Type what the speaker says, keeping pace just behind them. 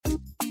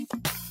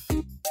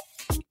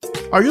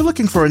Are you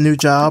looking for a new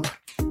job?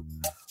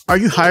 Are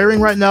you hiring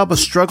right now but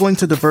struggling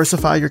to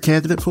diversify your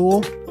candidate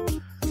pool?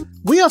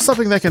 We have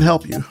something that can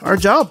help you, our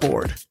job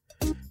board.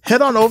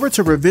 Head on over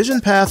to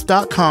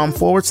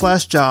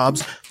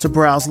revisionpath.com/jobs to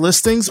browse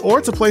listings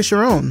or to place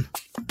your own.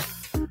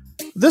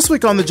 This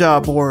week on the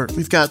job board,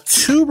 we've got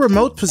 2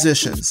 remote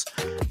positions.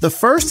 The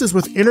first is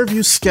with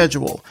Interview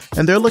Schedule,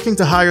 and they're looking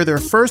to hire their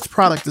first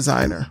product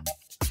designer.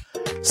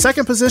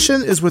 Second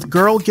position is with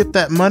Girl Get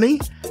That Money,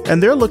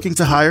 and they're looking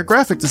to hire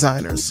graphic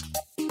designers.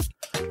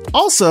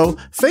 Also,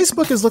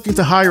 Facebook is looking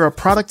to hire a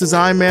product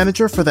design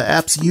manager for the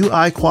app's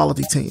UI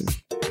quality team.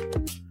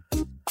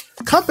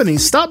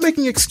 Companies, stop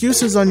making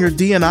excuses on your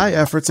D&I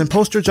efforts and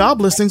post your job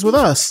listings with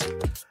us.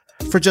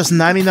 For just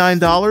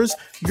 $99,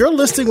 your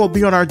listing will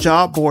be on our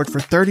job board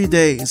for 30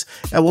 days,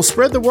 and we'll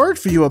spread the word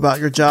for you about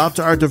your job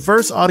to our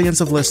diverse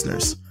audience of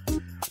listeners.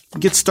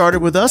 Get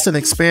started with us and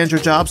expand your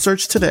job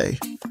search today.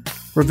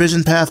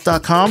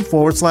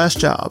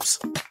 revisionpath.com/jobs.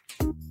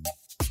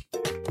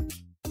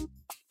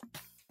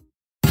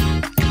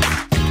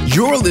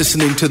 You're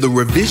listening to the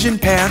Revision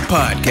Path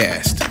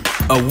Podcast,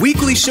 a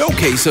weekly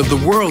showcase of the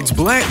world's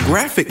Black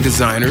graphic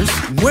designers,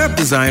 web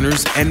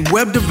designers, and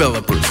web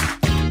developers.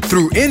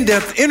 Through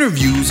in-depth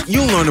interviews,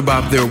 you'll learn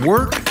about their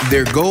work,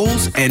 their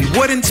goals, and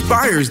what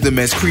inspires them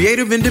as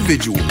creative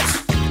individuals.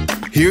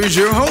 Here's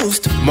your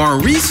host,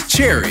 Maurice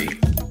Cherry.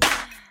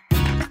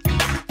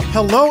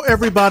 Hello,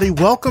 everybody.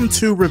 Welcome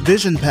to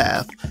Revision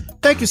Path.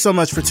 Thank you so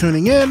much for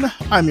tuning in.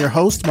 I'm your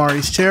host,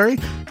 Maurice Cherry,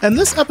 and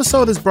this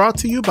episode is brought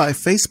to you by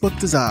Facebook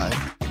Design.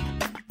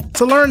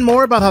 To learn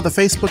more about how the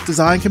Facebook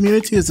design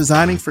community is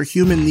designing for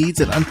human needs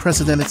at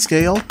unprecedented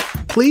scale,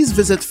 please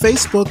visit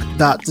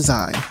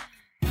facebook.design.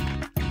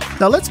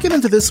 Now let's get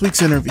into this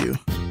week's interview.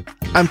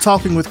 I'm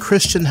talking with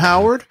Christian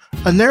Howard,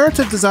 a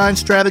narrative design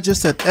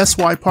strategist at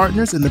SY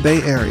Partners in the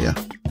Bay Area.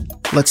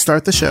 Let's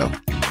start the show.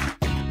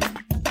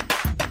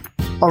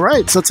 All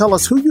right, so tell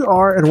us who you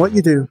are and what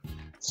you do.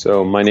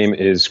 So my name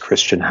is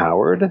Christian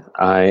Howard.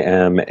 I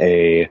am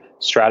a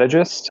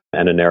strategist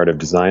and a narrative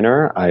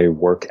designer. I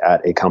work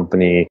at a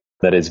company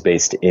that is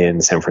based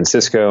in San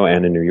Francisco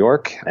and in New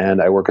York,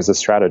 and I work as a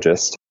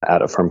strategist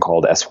at a firm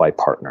called SY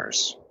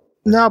Partners.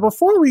 Now,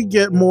 before we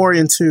get more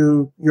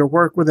into your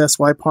work with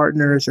SY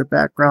Partners, your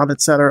background,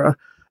 etc.,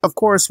 of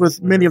course,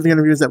 with many of the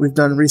interviews that we've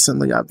done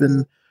recently, I've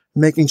been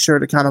making sure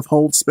to kind of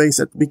hold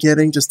space at the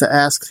beginning just to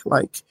ask,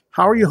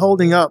 how are you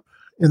holding up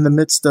in the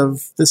midst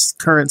of this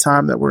current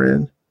time that we're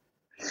in?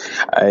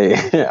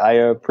 I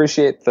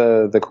appreciate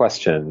the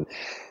question.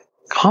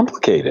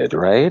 Complicated,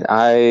 right?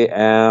 I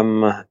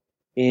am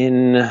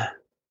in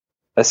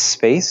a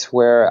space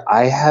where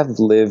I have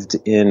lived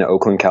in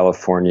Oakland,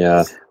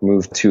 California,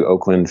 moved to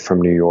Oakland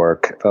from New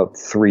York about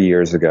 3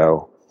 years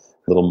ago,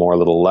 a little more, a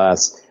little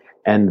less.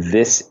 And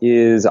this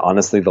is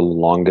honestly the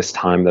longest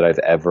time that I've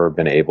ever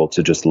been able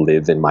to just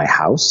live in my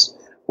house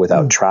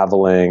without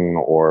traveling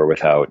or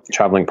without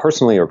traveling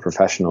personally or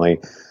professionally.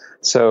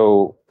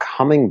 So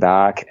coming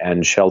back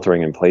and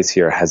sheltering in place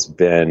here has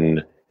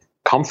been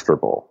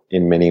comfortable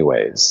in many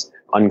ways,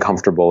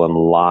 uncomfortable in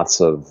lots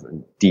of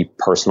deep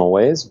personal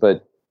ways.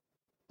 But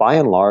by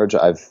and large,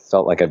 I've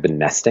felt like I've been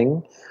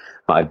nesting.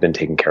 I've been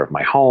taking care of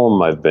my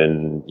home. I've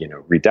been,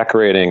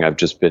 redecorating. I've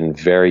just been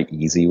very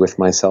easy with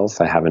myself.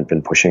 I haven't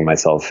been pushing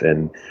myself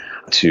in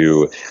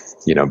to,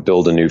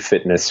 build a new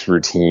fitness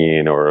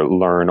routine or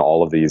learn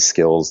all of these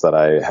skills that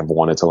I have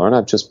wanted to learn.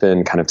 I've just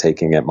been kind of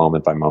taking it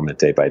moment by moment,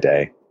 day by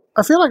day.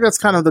 I feel like that's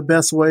kind of the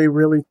best way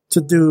really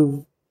to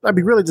do.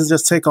 Really to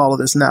just take all of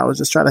this now is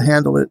just try to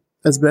handle it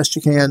as best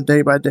you can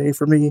day by day.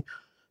 For me,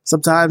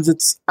 sometimes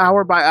it's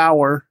hour by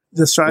hour,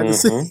 just trying to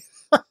see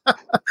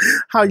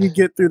how you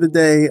get through the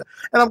day.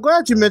 And I'm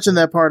glad you mentioned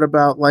that part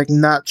about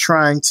not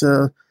trying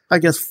to,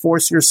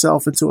 force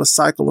yourself into a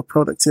cycle of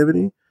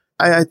productivity.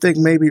 I think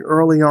maybe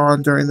early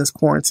on during this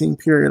quarantine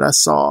period, I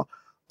saw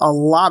a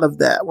lot of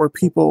that where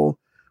people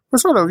were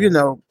sort of,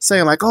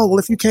 saying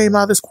if you came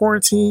out of this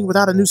quarantine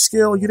without a new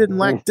skill, you didn't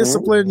lack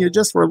discipline, you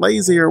just were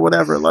lazy or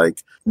whatever.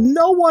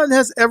 No one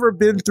has ever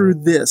been through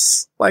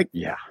this.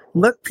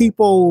 Let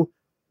people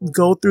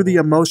go through the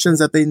emotions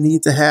that they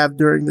need to have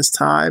during this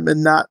time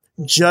and not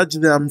judge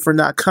them for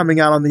not coming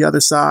out on the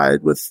other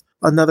side with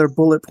another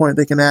bullet point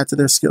they can add to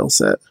their skill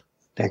set.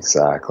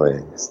 Exactly.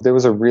 There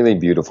was a really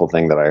beautiful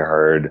thing that I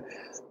heard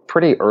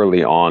pretty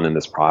early on in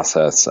this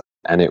process.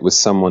 And it was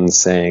someone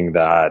saying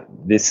that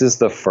this is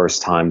the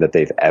first time that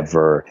they've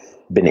ever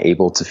been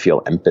able to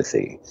feel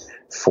empathy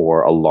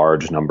for a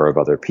large number of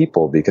other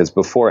people. Because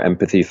before,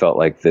 empathy felt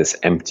like this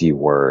empty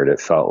word. It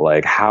felt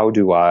like, how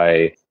do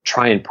I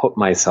try and put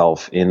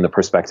myself in the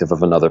perspective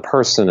of another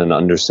person and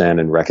understand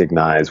and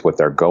recognize what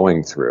they're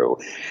going through?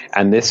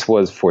 And this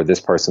was, for this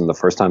person, the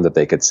first time that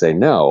they could say,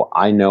 no,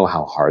 I know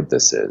how hard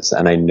this is.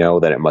 And I know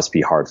that it must be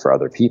hard for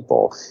other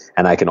people.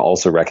 And I can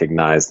also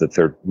recognize that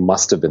there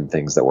must have been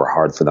things that were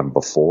hard for them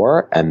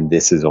before, and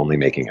this is only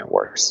making it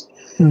worse.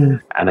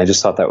 And I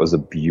just thought that was a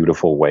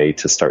beautiful way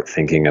to start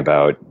thinking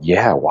about,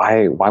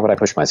 why would I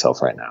push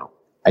myself right now?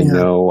 I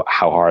know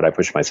how hard I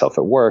push myself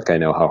at work. I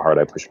know how hard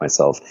I push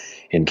myself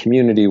in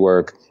community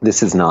work.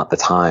 This is not the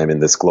time in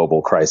this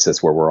global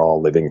crisis where we're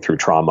all living through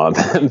trauma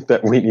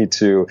that we need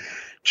to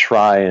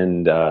try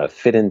and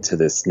fit into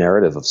this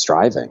narrative of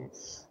striving.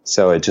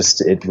 So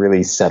it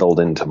really settled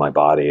into my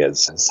body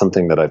as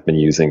something that I've been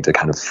using to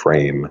kind of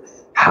frame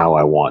how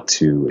I want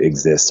to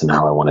exist and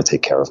how I want to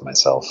take care of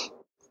myself.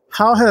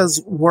 How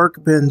has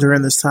work been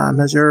during this time?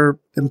 Has your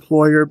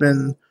employer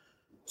been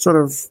sort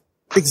of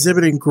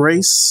exhibiting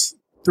grace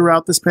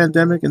throughout this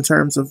pandemic in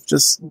terms of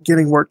just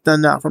getting work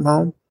done now from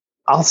home?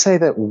 I'll say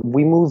that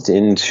we moved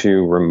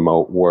into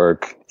remote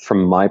work.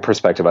 From my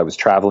perspective, I was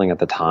traveling at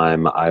the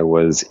time. I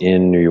was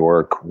in New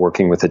York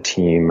working with a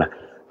team,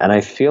 and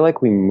I feel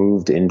like we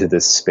moved into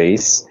this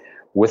space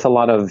with a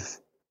lot of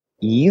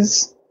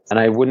ease. And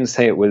I wouldn't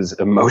say it was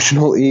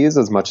emotional ease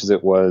as much as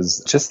it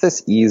was just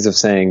this ease of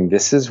saying,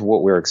 this is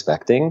what we're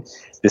expecting.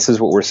 This is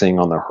what we're seeing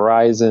on the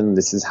horizon.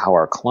 This is how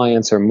our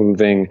clients are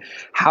moving.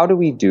 How do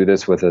we do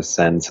this with a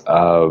sense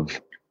of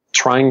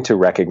trying to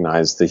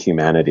recognize the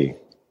humanity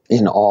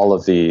in all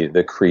of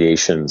the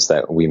creations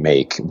that we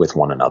make with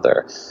one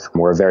another?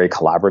 We're a very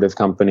collaborative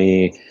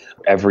company.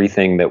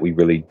 Everything that we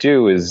really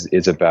do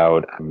is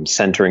about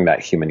centering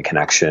that human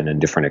connection and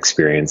different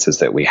experiences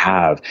that we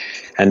have.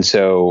 And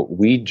so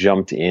we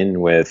jumped in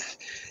with,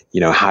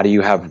 how do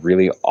you have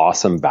really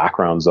awesome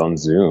backgrounds on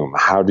Zoom?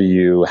 How do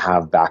you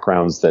have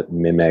backgrounds that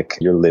mimic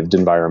your lived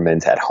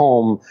environment at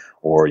home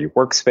or your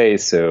workspace?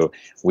 So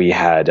we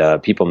had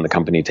people in the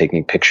company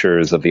taking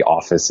pictures of the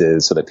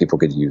offices so that people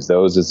could use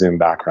those as Zoom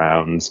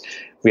backgrounds.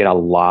 We had a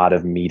lot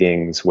of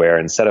meetings where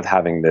instead of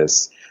having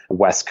this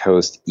West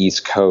Coast,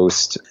 East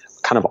Coast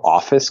kind of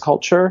office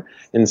culture,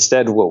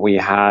 instead what we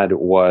had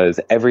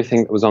was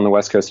everything that was on the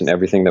West Coast and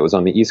everything that was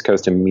on the East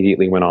Coast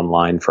immediately went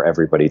online for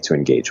everybody to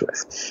engage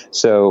with.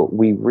 So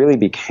we really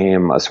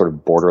became a sort of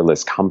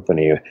borderless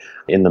company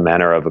in the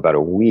manner of about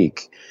a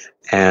week.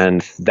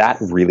 And that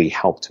really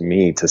helped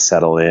me to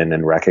settle in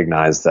and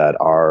recognize that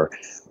our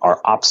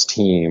ops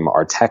team,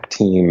 our tech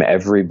team,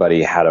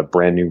 everybody had a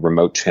brand new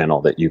remote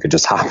channel that you could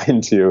just hop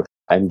into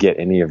and get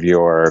any of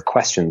your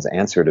questions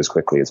answered as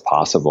quickly as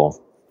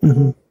possible.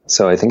 Mm-hmm.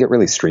 So I think it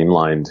really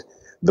streamlined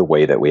the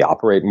way that we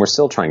operate. And we're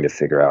still trying to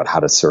figure out how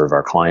to serve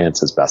our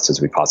clients as best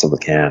as we possibly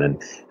can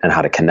and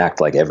how to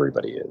connect like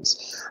everybody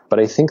is. But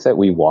I think that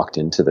we walked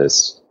into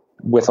this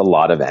with a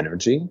lot of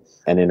energy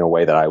and in a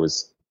way that I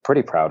was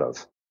pretty proud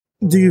of.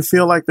 Do you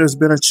feel like there's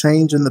been a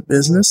change in the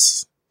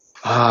business?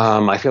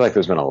 I feel like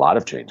there's been a lot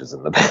of changes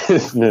in the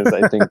business.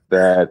 I think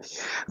that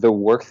the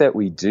work that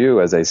we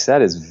do, as I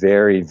said, is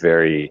very,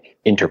 very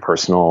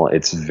interpersonal.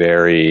 It's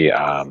very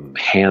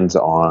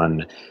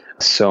hands-on.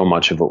 So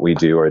much of what we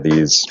do are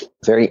these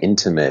very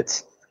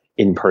intimate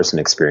in-person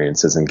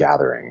experiences and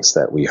gatherings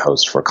that we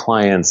host for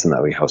clients and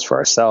that we host for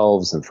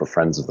ourselves and for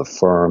friends of the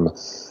firm.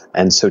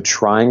 And so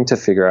trying to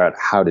figure out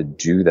how to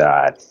do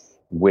that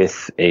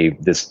with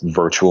this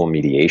virtual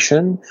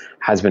mediation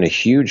has been a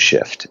huge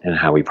shift in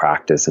how we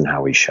practice and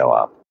how we show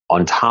up.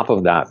 On top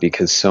of that,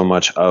 because so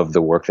much of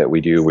the work that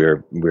we do,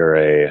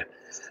 we're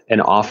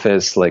an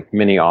office, like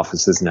many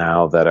offices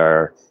now that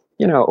are,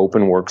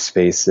 open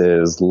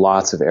workspaces,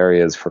 lots of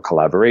areas for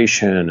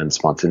collaboration and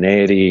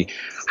spontaneity.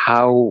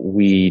 How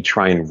we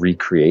try and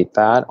recreate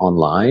that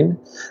online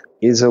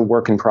is a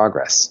work in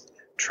progress.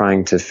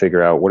 Trying to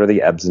figure out what are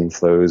the ebbs and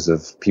flows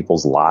of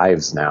people's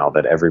lives now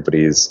that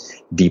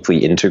everybody's deeply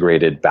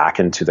integrated back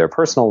into their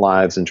personal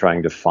lives and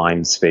trying to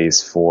find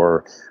space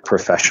for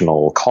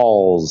professional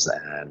calls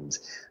and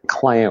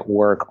client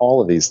work,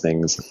 all of these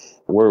things.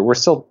 We're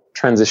still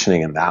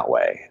transitioning in that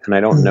way. And I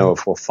don't know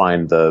if we'll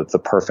find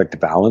the perfect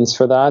balance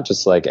for that,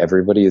 just like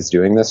everybody is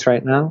doing this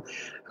right now.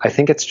 I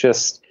think it's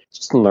just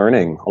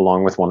learning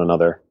along with one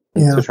another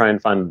to try and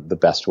find the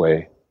best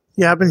way.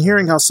 Yeah, I've been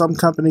hearing how some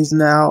companies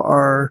now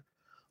are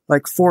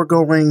like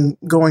foregoing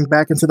going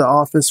back into the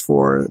office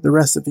for the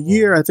rest of the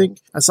year. I think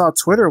I saw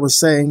Twitter was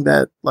saying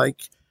that, like,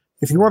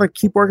 if you want to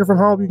keep working from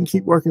home, you can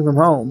keep working from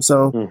home.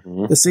 So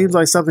it seems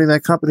like something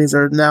that companies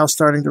are now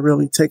starting to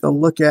really take a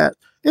look at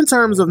in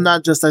terms of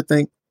not just, I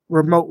think,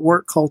 remote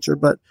work culture,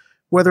 but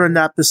whether or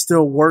not this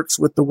still works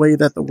with the way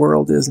that the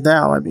world is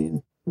now. I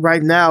mean,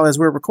 right now, as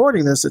we're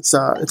recording this, it's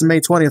May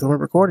 20th when we're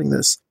recording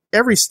this.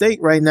 Every state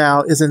right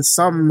now is in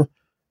some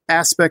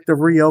aspect of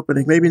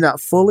reopening, maybe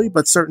not fully,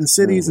 but certain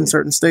cities and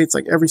certain states,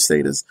 like every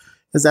state is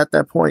at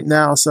that point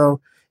now. So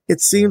it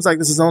seems like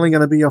this is only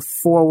going to be a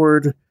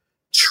forward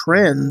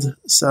trend.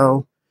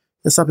 So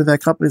it's something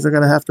that companies are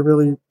going to have to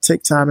really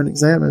take time and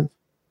examine.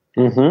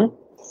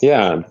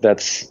 Yeah,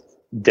 that's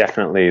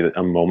definitely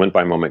a moment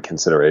by moment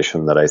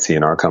consideration that I see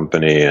in our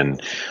company and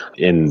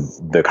in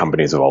the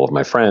companies of all of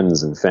my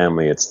friends and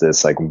family. It's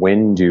this, like,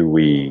 when do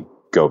we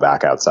go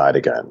back outside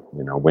again?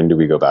 When do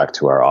we go back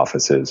to our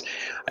offices?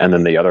 And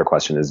then the other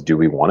question is, do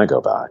we want to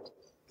go back?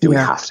 Do we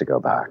have to go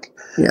back?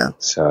 Yeah.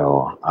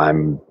 So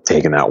I'm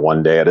taking that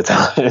one day at a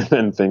time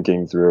and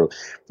thinking through,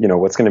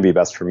 what's going to be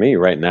best for me.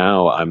 Right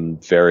now, I'm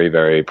very,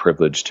 very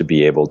privileged to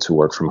be able to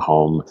work from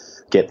home,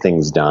 get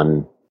things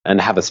done and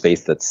have a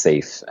space that's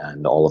safe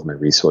and all of my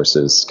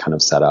resources kind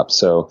of set up.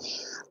 So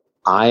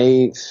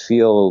I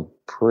feel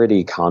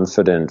pretty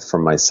confident for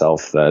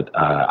myself that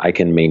I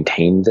can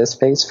maintain this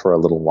space for a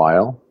little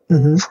while,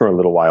 for a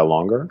little while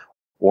longer,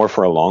 or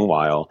for a long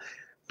while.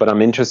 But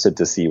I'm interested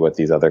to see what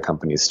these other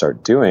companies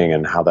start doing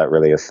and how that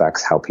really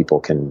affects how people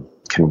can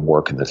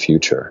work in the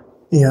future.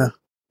 Yeah.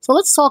 So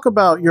let's talk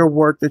about your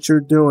work that you're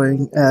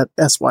doing at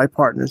SY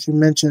Partners. You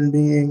mentioned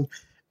being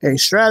a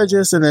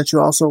strategist and that you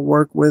also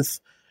work with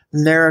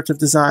narrative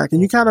design.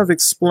 Can you kind of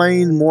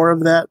explain more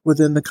of that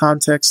within the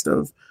context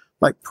of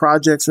like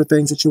projects or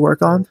things that you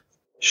work on?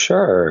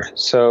 Sure.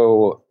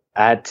 So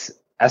at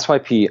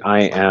SYP,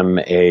 I am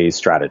a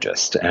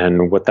strategist.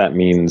 And what that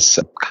means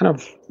kind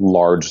of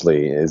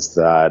largely is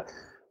that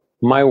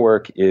my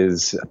work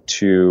is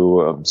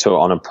so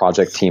on a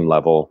project team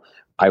level,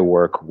 I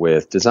work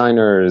with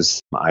designers,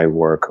 I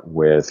work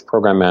with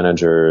program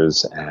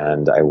managers,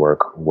 and I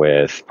work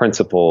with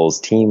principals,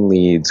 team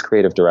leads,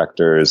 creative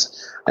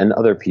directors, and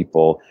other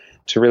people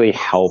to really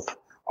help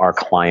our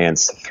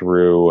clients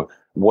through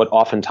what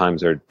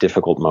oftentimes are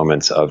difficult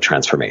moments of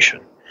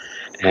transformation.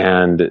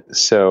 And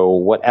so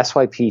what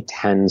SYP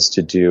tends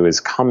to do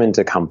is come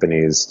into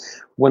companies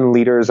when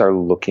leaders are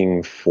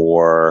looking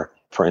for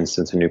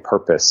instance, a new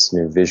purpose,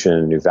 new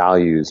vision, new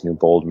values, new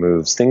bold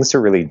moves, things to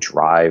really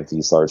drive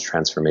these large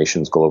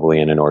transformations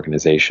globally in an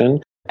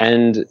organization,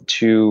 and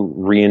to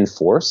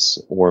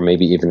reinforce or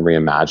maybe even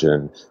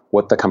reimagine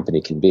what the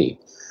company can be.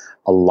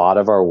 A lot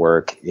of our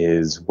work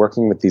is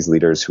working with these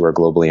leaders who are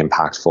globally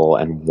impactful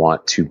and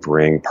want to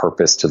bring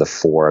purpose to the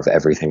fore of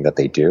everything that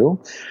they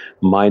do.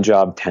 My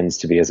job tends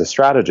to be, as a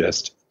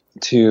strategist,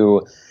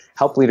 to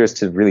help leaders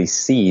to really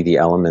see the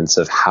elements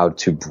of how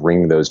to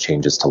bring those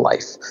changes to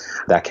life.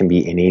 That can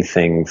be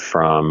anything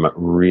from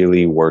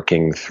really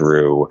working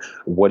through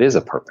what is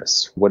a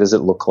purpose? What does it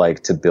look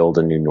like to build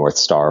a new North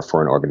Star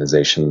for an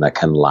organization that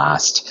can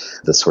last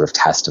the sort of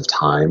test of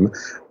time?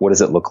 What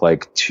does it look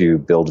like to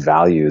build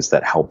values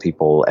that help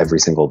people every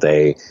single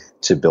day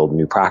to build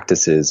new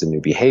practices and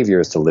new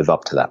behaviors to live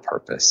up to that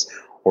purpose?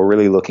 Or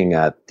really looking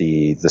at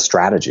the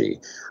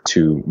strategy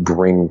to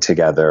bring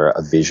together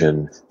a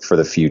vision for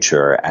the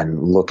future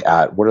and look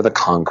at what are the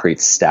concrete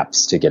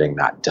steps to getting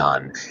that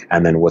done,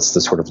 and then what's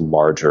the sort of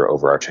larger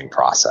overarching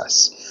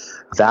process.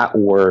 That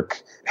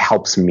work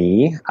helps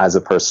me as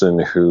a person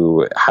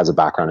who has a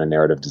background in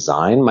narrative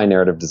design. My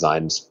narrative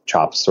design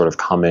chops sort of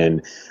come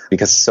in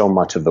because so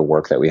much of the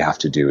work that we have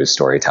to do is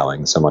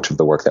storytelling. So much of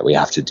the work that we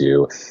have to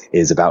do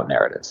is about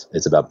narrative.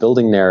 It's about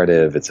building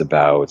narrative. It's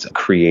about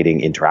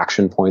creating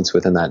interaction points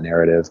within that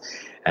narrative.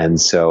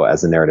 And so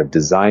as a narrative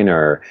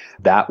designer,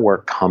 that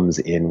work comes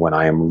in when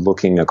I am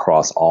looking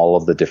across all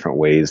of the different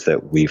ways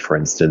that we, for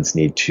instance,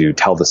 need to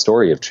tell the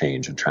story of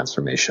change and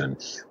transformation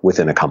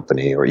within a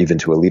company or even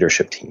to a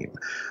leadership team.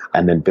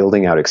 And then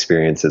building out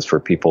experiences for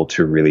people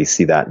to really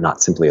see that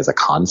not simply as a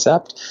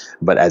concept,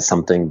 but as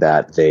something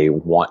that they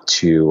want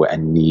to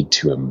and need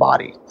to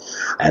embody.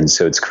 And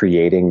so it's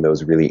creating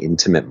those really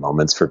intimate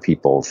moments for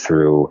people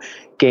through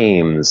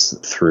games,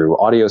 through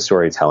audio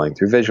storytelling,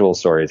 through visual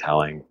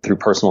storytelling, through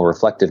personal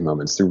reflective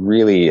moments, through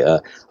really a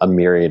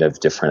myriad of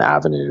different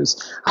avenues,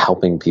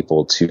 helping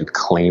people to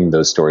claim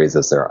those stories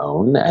as their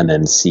own and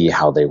then see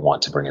how they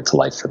want to bring it to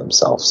life for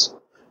themselves.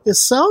 It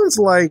sounds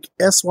like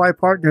SY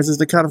Partners is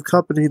the kind of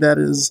company that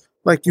is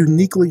like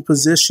uniquely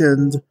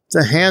positioned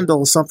to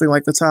handle something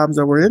like the times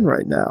that we're in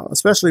right now,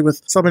 especially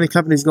with so many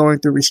companies going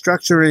through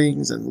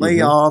restructurings and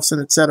layoffs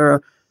and et cetera.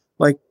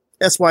 Like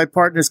SY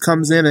Partners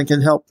comes in and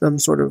can help them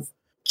sort of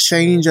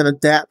change and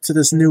adapt to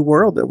this new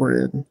world that we're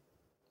in.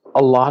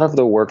 A lot of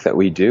the work that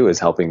we do is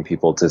helping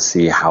people to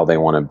see how they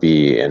want to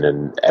be in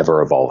an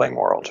ever-evolving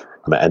world.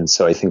 And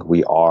so I think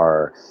we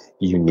are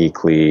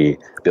uniquely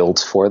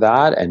built for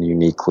that and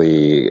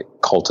uniquely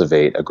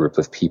cultivate a group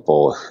of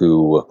people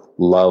who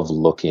love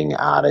looking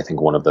at, I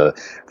think one of the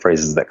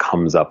phrases that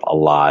comes up a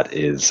lot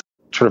is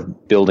sort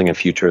of building a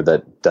future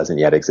that doesn't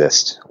yet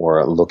exist,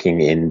 or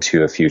looking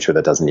into a future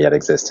that doesn't yet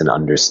exist and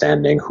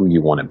understanding who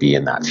you want to be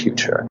in that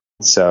future.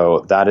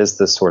 So that is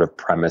the sort of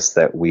premise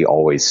that we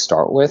always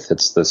start with.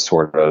 It's the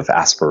sort of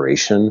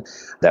aspiration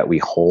that we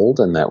hold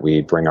and that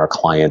we bring our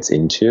clients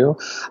into.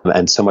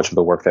 And so much of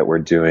the work that we're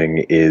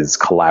doing is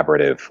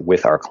collaborative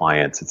with our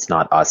clients. It's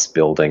not us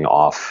building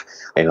off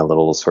in a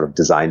little sort of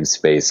design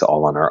space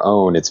all on our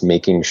own. It's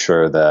making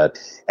sure that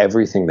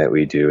everything that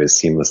we do is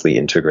seamlessly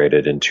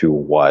integrated into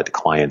what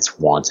clients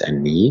want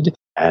and need.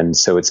 And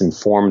so it's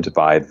informed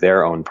by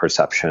their own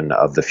perception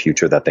of the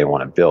future that they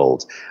want to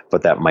build,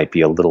 but that might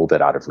be a little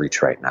bit out of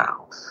reach right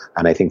now.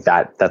 And I think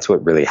that's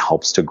what really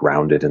helps to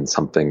ground it in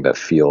something that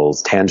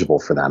feels tangible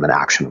for them and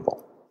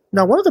actionable.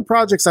 Now, one of the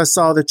projects I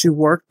saw that you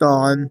worked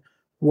on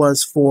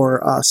was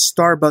for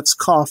Starbucks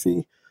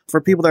coffee.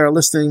 For people that are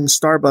listening,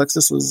 Starbucks,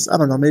 this was, I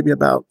don't know, maybe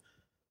about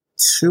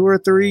 2 or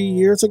 3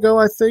 years ago,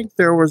 I think.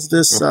 There was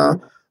this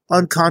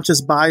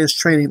unconscious bias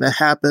training that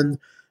happened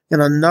in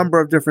a number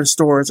of different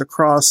stores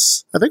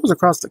across, I think it was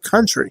across the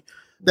country,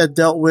 that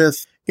dealt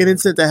with an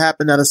incident that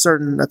happened at a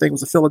certain, I think it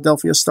was a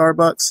Philadelphia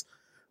Starbucks,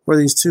 where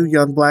these two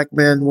young black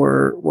men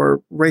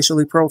were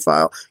racially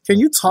profiled. Can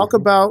you talk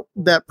about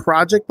that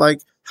project?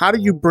 Like, how do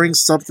you bring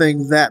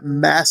something that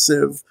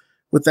massive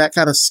with that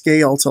kind of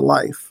scale to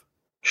life?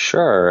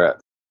 Sure.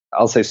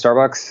 I'll say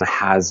Starbucks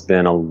has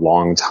been a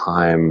long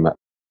time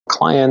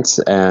client,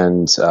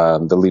 and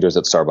the leaders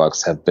at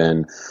Starbucks have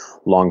been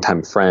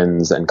longtime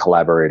friends and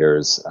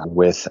collaborators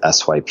with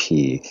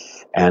SYP.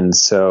 And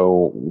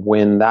so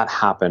when that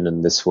happened,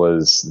 and this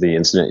was the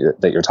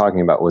incident that you're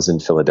talking about was in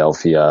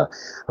Philadelphia,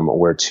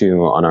 where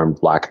two unarmed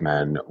black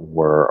men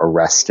were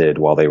arrested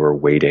while they were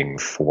waiting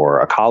for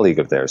a colleague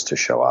of theirs to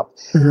show up.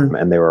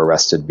 And they were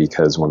arrested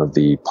because one of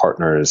the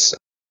partners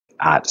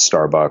at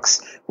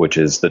Starbucks, which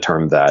is the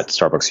term that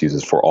Starbucks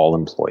uses for all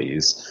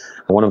employees,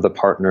 one of the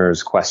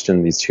partners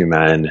questioned these two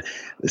men,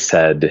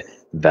 said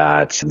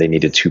that they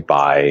needed to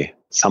buy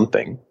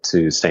something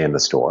to stay in the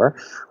store.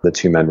 The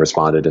two men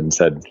responded and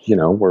said,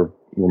 we're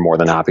more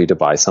than happy to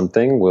buy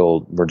something.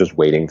 We're just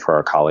waiting for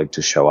our colleague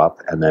to show up,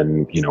 and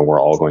then, we're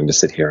all going to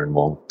sit here and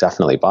we'll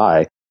definitely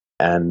buy.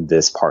 And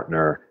this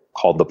partner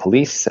called the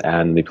police,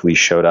 and the police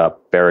showed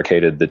up,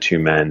 barricaded the two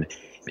men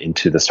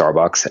into the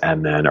Starbucks,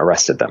 and then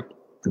arrested them.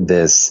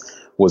 This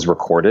was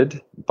recorded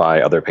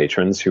by other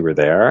patrons who were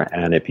there,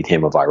 and it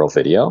became a viral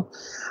video.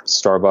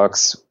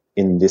 Starbucks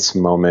in this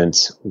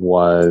moment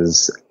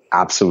was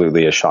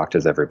absolutely as shocked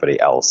as everybody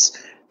else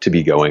to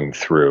be going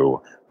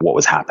through what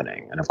was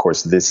happening. And of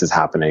course, this is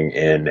happening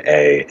in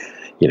a,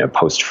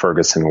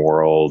 post-Ferguson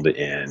world,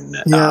 in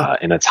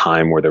a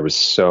time where there was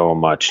so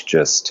much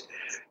just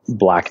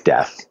Black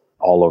death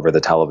all over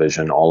the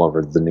television, all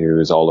over the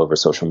news, all over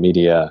social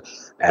media.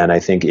 And I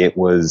think it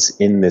was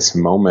in this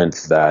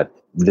moment that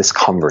this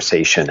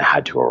conversation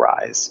had to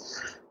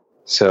arise.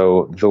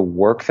 So the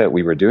work that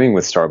we were doing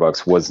with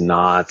Starbucks was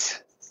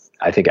not,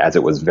 I think, as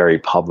it was very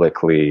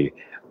publicly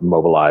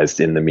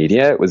mobilized in the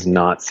media, it was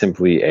not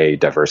simply a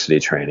diversity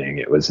training.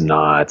 It was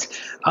not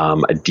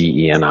a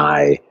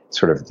DE&I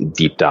sort of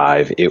deep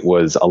dive. It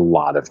was a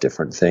lot of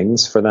different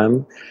things for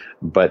them.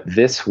 But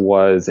this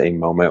was a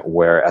moment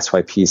where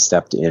SYP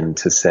stepped in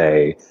to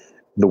say,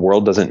 the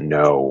world doesn't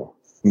know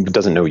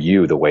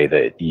you the way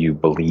that you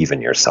believe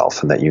in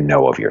yourself and that you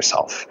know of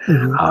yourself.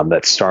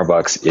 That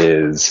Starbucks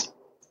is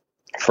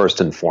first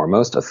and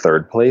foremost a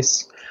third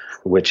place,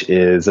 which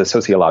is a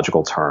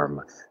sociological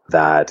term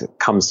that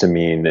comes to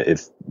mean,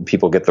 if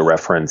people get the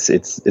reference,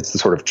 it's the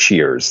sort of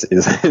Cheers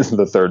is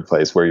the third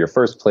place, where your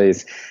first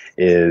place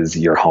is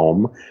your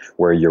home,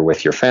 where you're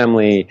with your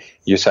family.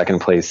 Your second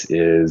place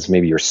is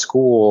maybe your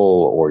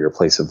school or your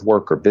place of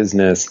work or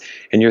business.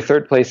 And your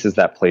third place is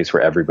that place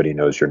where everybody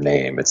knows your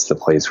name. It's the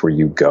place where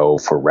you go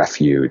for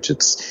refuge.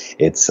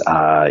 It's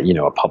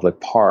a public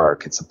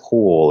park. It's a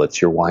pool.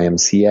 It's your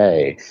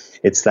YMCA.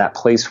 It's that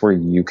place where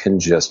you can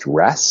just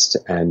rest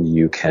and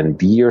you can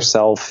be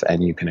yourself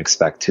and you can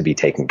expect to be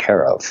taken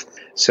care of.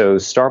 So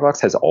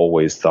Starbucks has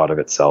always thought of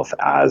itself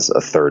as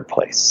a third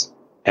place.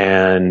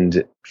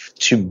 And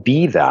to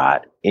be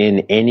that in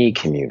any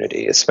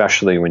community,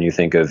 especially when you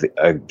think of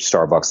a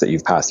Starbucks that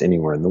you've passed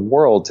anywhere in the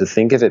world, to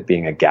think of it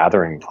being a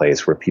gathering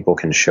place where people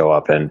can show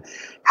up and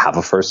have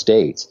a first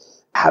date,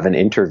 have an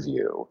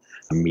interview,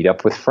 meet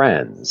up with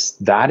friends,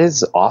 that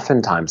is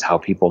oftentimes how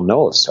people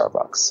know of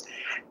Starbucks.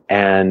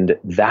 And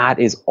that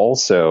is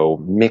also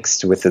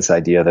mixed with this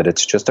idea that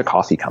it's just a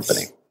coffee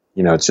company.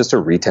 It's just a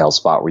retail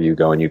spot where you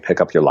go and you pick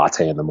up your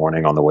latte in the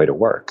morning on the way to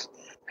work.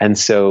 And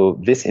so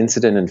this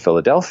incident in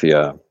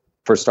Philadelphia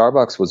for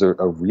Starbucks was a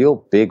real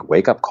big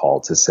wake-up call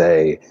to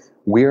say,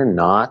 we're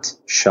not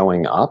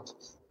showing up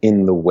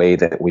in the way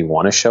that we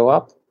want to show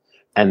up.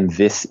 And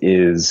this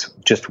is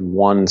just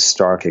one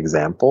stark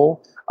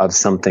example of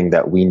something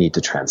that we need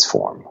to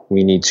transform.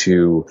 We need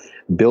to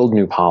build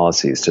new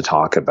policies to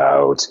talk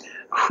about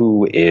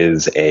who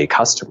is a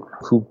customer,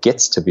 who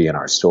gets to be in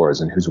our stores,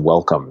 and who's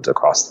welcomed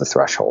across the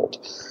threshold.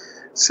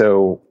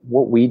 So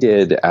what we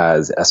did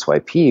as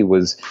SYP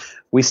was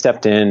we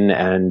stepped in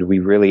and we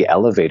really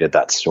elevated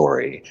that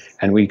story.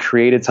 And we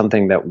created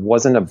something that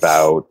wasn't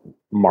about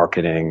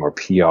marketing or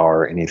PR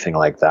or anything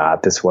like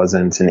that. This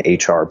wasn't an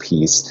HR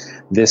piece.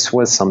 This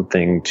was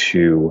something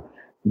to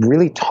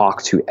really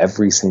talk to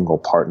every single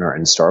partner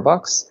in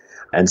Starbucks.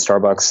 And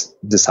Starbucks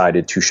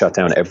decided to shut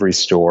down every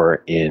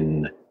store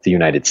in the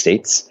United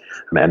States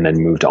and then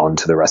moved on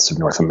to the rest of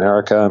North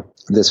America.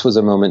 This was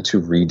a moment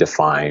to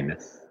redefine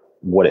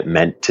what it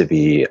meant to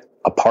be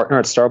a partner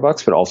at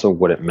Starbucks, but also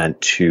what it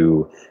meant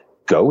to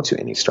go to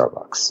any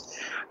Starbucks.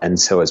 And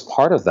so as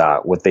part of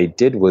that, what they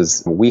did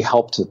was we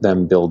helped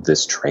them build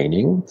this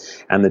training.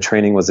 And the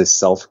training was a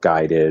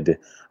self-guided,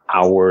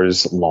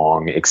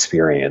 hours-long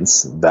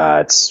experience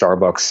that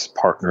Starbucks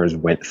partners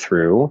went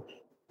through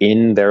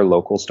in their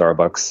local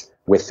Starbucks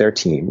with their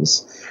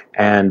teams.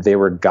 And they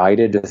were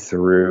guided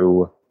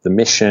through the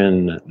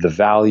mission, the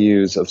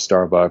values of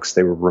Starbucks.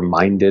 They were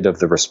reminded of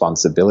the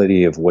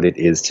responsibility of what it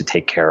is to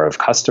take care of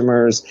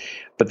customers,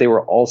 but they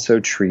were also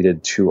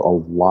treated to a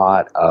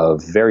lot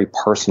of very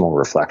personal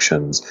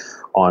reflections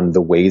on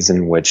the ways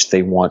in which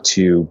they want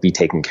to be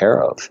taken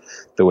care of,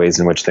 the ways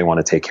in which they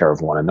want to take care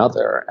of one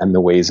another, and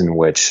the ways in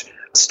which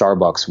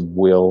Starbucks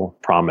will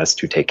promise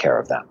to take care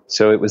of them.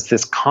 So it was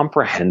this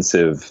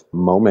comprehensive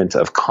moment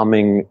of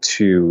coming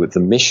to the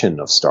mission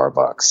of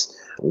Starbucks,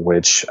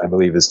 which I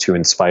believe is to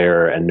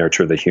inspire and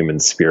nurture the human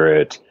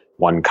spirit,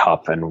 one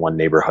cup and one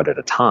neighborhood at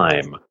a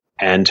time,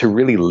 and to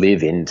really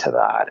live into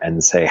that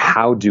and say,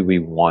 how do we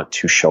want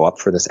to show up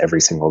for this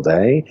every single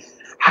day?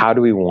 How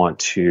do we want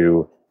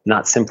to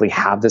not simply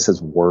have this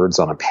as words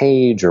on a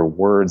page or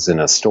words in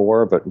a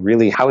store, but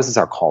really, how is this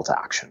our call to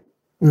action?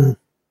 Mm.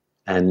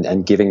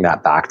 And giving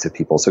that back to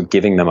people. So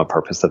giving them a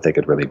purpose that they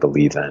could really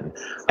believe in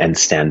and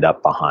stand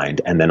up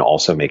behind, and then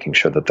also making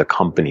sure that the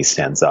company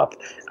stands up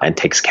and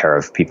takes care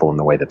of people in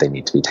the way that they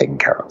need to be taken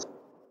care of.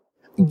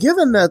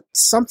 Given that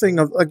something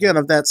of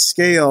that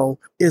scale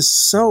is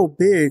so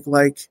big,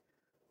 like,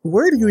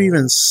 where do you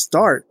even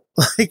start?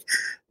 Like,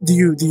 do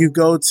you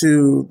go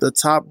to the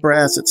top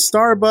brass at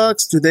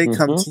Starbucks? Do they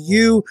come to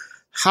you?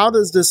 How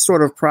does this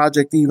sort of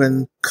project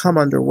even come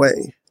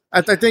underway?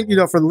 I think,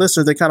 for the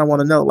listeners, they kind of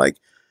want to know, like,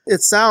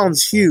 it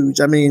sounds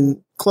huge. I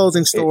mean,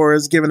 closing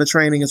stores, giving a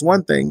training is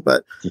one thing,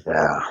 but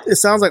it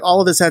sounds like all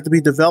of this had to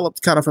be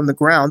developed kind of from the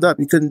ground up.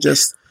 You couldn't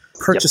just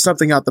purchase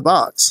something out the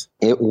box.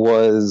 It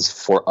was,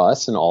 for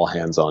us, an all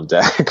hands on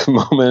deck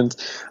moment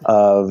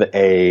of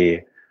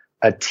a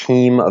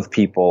team of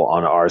people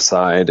on our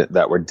side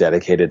that were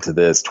dedicated to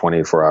this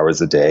 24 hours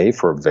a day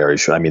for a very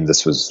short,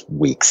 this was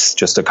weeks,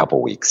 just a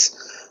couple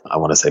weeks. I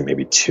want to say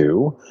maybe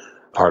 2.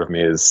 Part of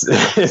me is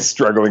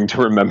struggling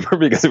to remember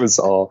because it was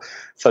all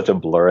such a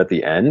blur at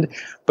the end.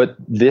 But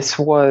this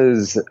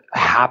was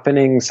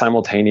happening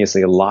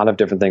simultaneously. A lot of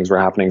different things were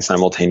happening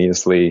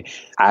simultaneously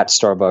at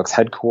Starbucks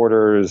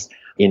headquarters,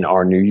 in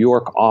our New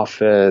York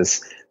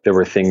office. There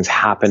were things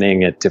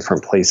happening at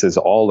different places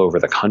all over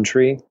the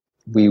country.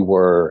 We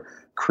were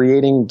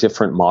creating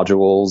different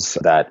modules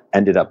that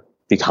ended up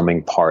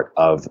becoming part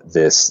of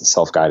this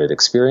self-guided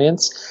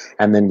experience.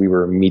 And then we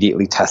were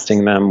immediately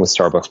testing them with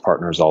Starbucks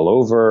partners all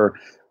over.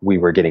 We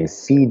were getting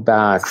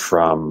feedback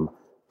from,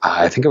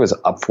 I think it was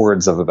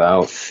upwards of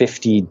about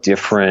 50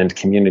 different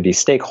community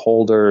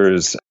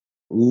stakeholders,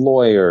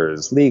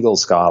 lawyers, legal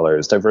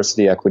scholars,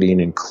 diversity, equity,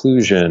 and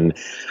inclusion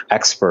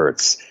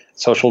experts,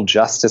 social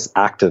justice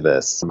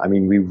activists.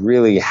 We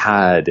really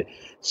had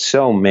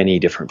so many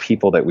different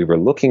people that we were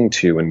looking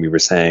to, and we were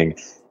saying,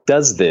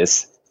 does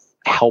this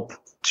help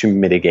to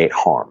mitigate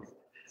harm?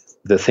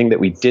 The thing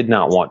that we did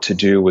not want to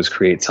do was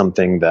create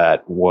something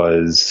that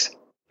was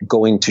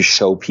going to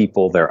show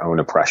people their own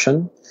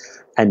oppression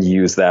and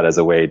use that as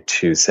a way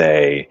to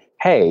say,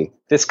 hey,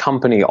 this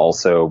company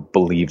also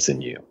believes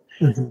in you.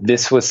 Mm-hmm.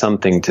 This was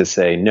something to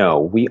say, no,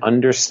 we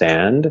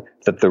understand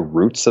that the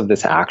roots of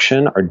this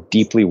action are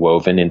deeply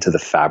woven into the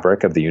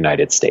fabric of the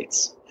United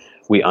States.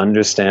 We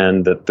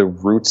understand that the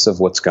roots of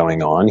what's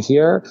going on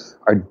here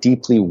are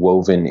deeply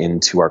woven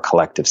into our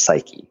collective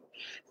psyche.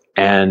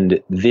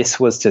 And this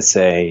was to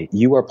say,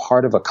 you are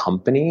part of a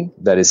company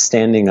that is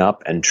standing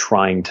up and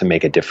trying to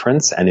make a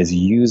difference and is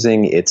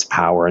using its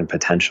power and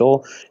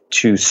potential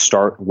to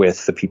start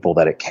with the people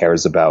that it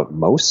cares about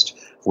most,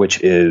 which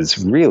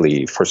is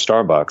really, for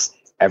Starbucks,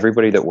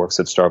 everybody that works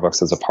at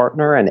Starbucks as a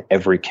partner and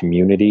every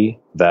community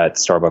that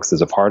Starbucks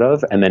is a part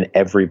of, and then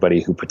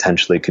everybody who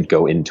potentially could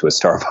go into a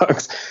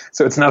Starbucks.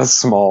 So it's not a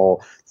small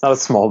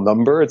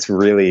number. It's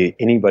really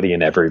anybody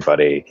and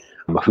everybody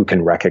who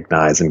can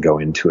recognize and go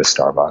into a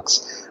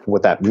Starbucks.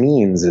 What that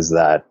means is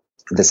that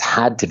this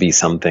had to be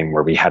something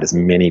where we had as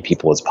many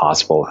people as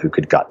possible who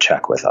could gut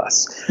check with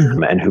us,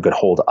 and who could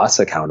hold us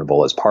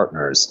accountable as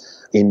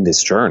partners in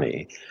this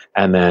journey,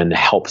 and then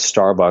help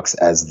Starbucks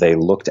as they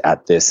looked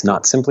at this,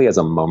 not simply as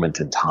a moment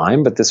in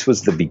time, but this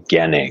was the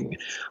beginning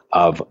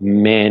of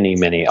many,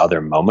 many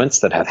other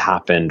moments that have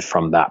happened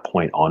from that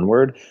point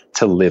onward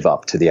to live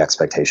up to the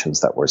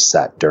expectations that were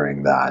set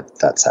during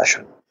that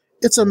session.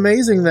 It's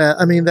amazing that,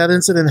 that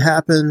incident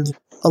happened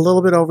a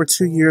little bit over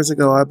 2 years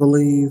ago, I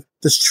believe.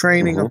 This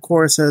training, of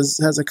course,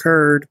 has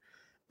occurred.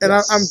 And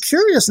yes. I'm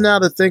curious now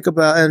to think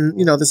about, and,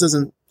 this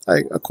isn't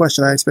a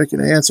question I expect you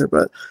to answer,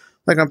 but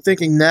like I'm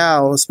thinking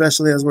now,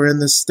 especially as we're in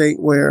this state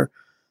where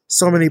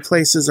so many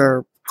places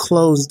are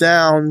closed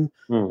down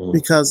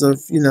because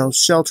of,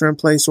 shelter in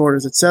place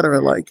orders, et cetera.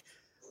 Like,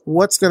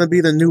 what's going to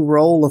be the new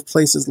role of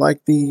places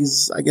like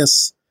these, I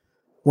guess,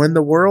 when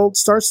the world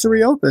starts to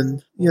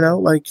reopen?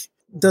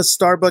 Does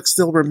Starbucks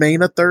still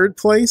remain a third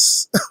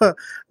place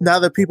now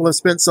that people have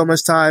spent so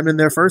much time in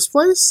their first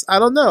place? I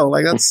don't know.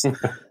 Like,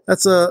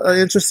 that's an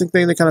interesting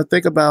thing to kind of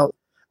think about.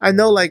 I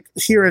know, like,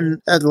 here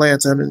in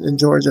Atlanta, I'm in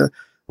Georgia,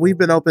 we've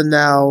been open.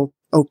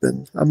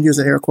 I'm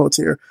using air quotes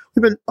here.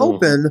 We've been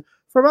open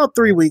for about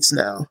 3 weeks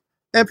now,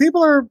 and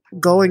people are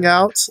going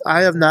out.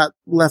 I have not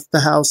left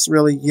the house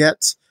really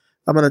yet.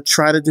 I'm going to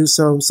try to do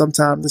so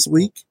sometime this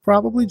week,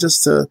 probably,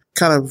 just to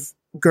kind of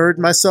gird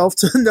myself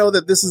to know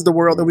that this is the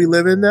world that we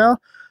live in now.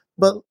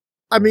 But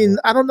I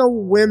don't know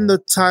when the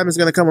time is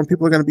going to come when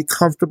people are going to be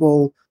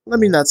comfortable.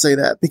 Let me not say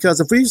that, because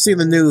if we've seen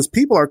the news,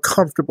 people are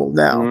comfortable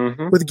now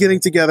with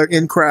getting together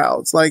in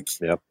crowds.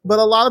 But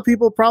a lot of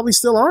people probably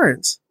still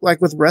aren't,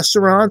 like with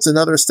restaurants and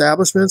other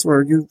establishments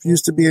where you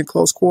used to be in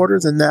close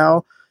quarters. And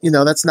now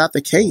that's not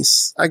the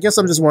case. I guess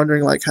I'm just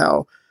wondering like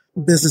how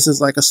businesses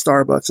like a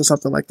Starbucks or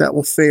something like that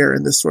will fare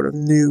in this sort of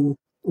new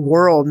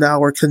world now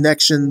where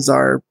connections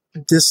are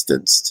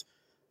distanced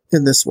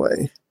in this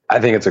way. I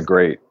think it's a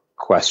great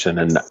question.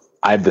 And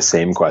I have the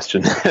same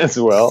question as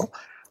well.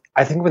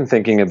 I think when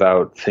thinking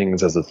about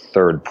things as a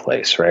third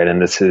place, right?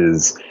 And this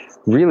is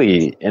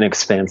really an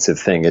expansive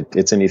thing.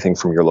 It's anything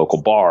from your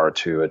local bar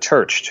to a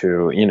church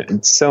to,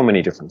 it's so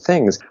many different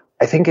things.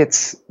 I think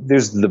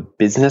there's the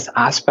business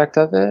aspect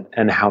of it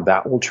and how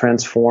that will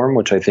transform,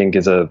 which I think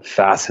is a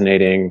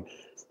fascinating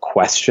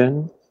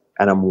question.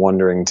 And I'm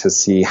wondering to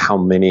see how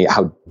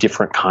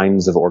different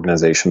kinds of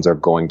organizations are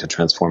going to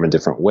transform in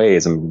different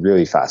ways. I'm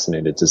really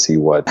fascinated to see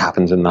what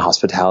happens in the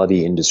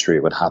hospitality industry,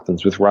 what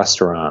happens with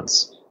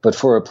restaurants. But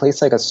for a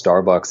place like a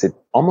Starbucks, it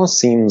almost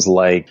seems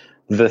like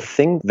the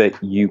thing that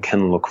you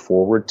can look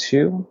forward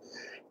to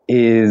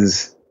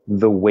is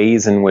the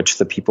ways in which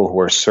the people who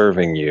are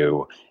serving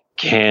you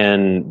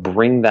can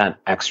bring that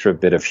extra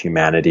bit of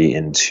humanity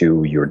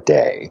into your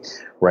day,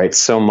 right?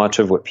 So much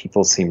of what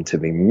people seem to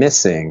be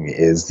missing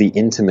is the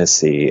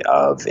intimacy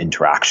of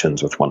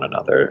interactions with one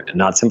another,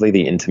 not simply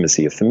the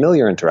intimacy of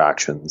familiar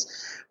interactions,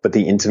 but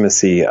the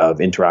intimacy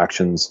of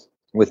interactions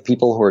with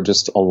people who are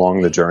just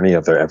along the journey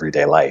of their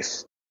everyday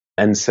life.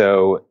 And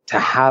so to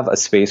have a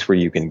space where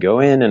you can go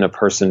in and a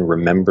person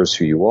remembers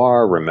who you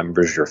are,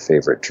 remembers your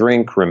favorite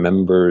drink,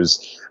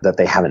 remembers that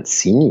they haven't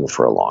seen you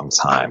for a long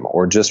time,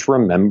 or just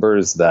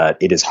remembers that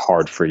it is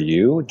hard for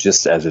you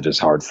just as it is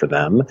hard for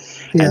them,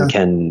 and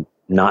can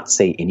not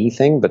say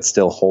anything but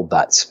still hold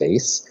that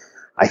space.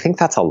 I think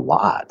that's a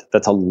lot.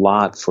 That's a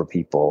lot for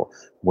people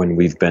when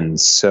we've been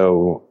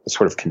so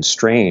sort of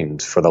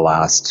constrained for the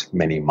last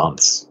many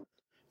months.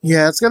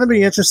 Yeah, it's going to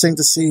be interesting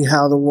to see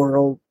how the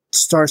world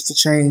starts to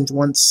change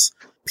once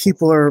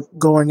people are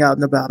going out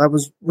and about. I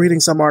was reading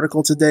some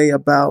article today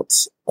about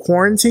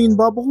quarantine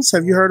bubbles.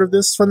 Have you heard of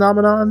this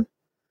phenomenon?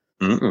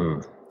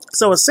 Mm-mm.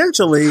 So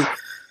essentially,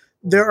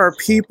 there are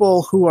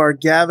people who are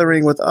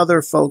gathering with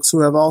other folks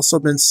who have also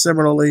been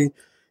similarly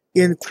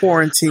in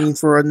quarantine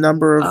for a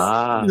number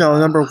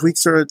of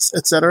weeks or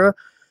et cetera.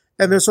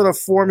 And they're sort of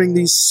forming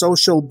these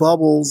social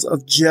bubbles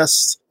of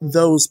just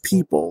those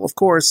people. Of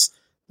course,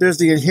 there's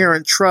the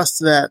inherent trust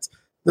that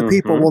the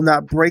people will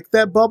not break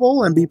that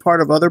bubble and be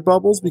part of other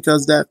bubbles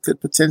because that could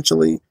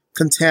potentially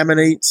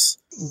contaminate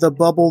the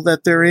bubble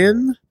that they're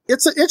in.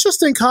 It's an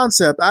interesting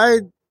concept. I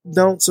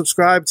don't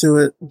subscribe to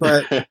it,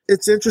 but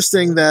it's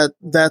interesting that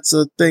that's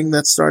a thing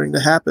that's starting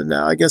to happen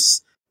now. I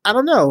guess, I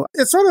don't know.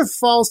 It sort of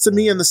falls to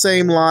me in the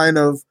same line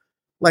of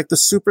like the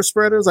super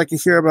spreaders. Like you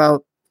hear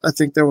about, I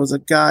think there was a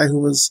guy who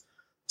was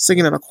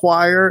singing in a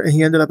choir and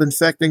he ended up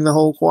infecting the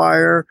whole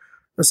choir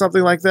or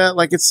something like that.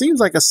 Like it seems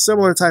like a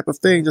similar type of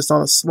thing, just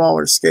on a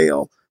smaller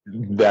scale.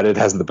 That it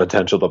has the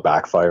potential to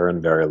backfire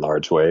in very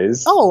large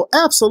ways. Oh,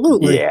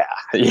 absolutely.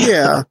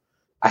 Yeah.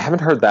 I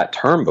haven't heard that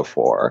term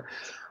before.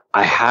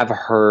 I have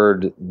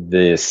heard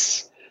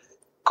this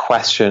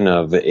question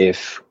of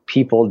if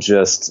people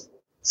just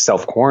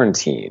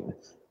self-quarantine,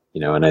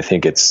 and I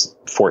think it's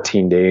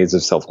 14 days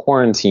of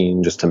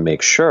self-quarantine just to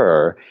make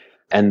sure,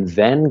 and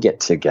then get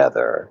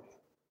together,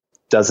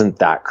 doesn't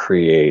that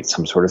create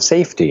some sort of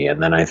safety?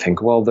 And then I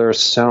think, well, there are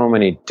so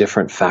many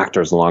different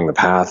factors along the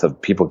path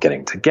of people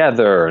getting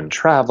together and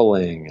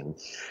traveling and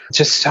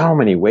just so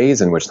many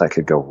ways in which that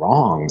could go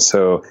wrong.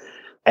 So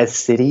as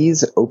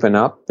cities open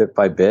up bit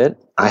by bit,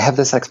 I have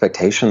this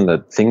expectation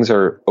that things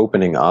are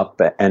opening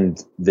up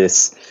and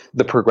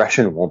the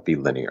progression won't be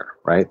linear,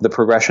 right? The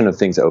progression of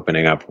things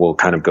opening up will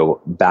kind of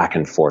go back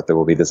and forth. There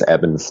will be this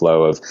ebb and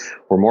flow of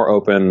we're more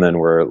open, then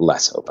we're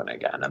less open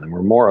again. And then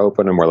we're more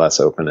open and we're less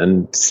open.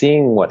 And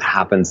seeing what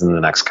happens in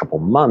the next couple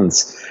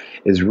months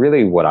is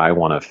really what I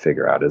want to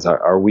figure out is,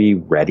 are we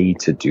ready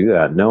to do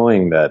that?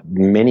 Knowing that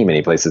many,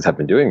 many places have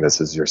been doing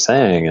this, as you're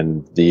saying,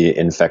 and the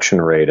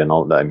infection rate and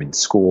all that. I mean,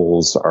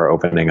 schools are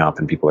opening up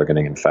and people are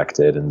getting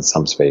infected in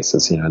some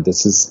spaces.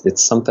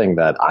 It's something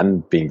that I'm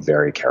being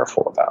very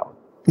careful about.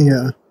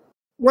 Yeah.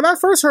 When I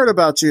first heard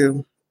about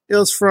you, it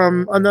was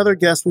from another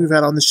guest we've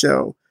had on the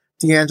show,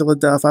 D'Angela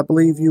Duff. I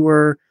believe you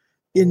were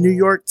in New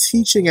York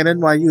teaching at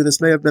NYU.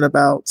 This may have been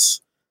about,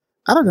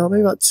 I don't know,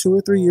 maybe about 2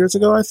 or 3 years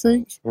ago, I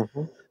think.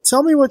 Mm-hmm.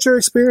 Tell me what your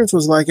experience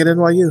was like at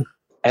NYU.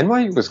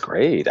 NYU was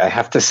great. I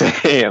have to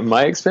say,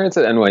 my experience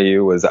at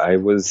NYU was I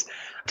was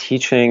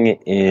teaching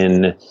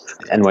in,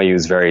 NYU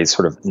is very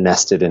sort of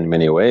nested in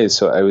many ways.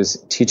 So I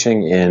was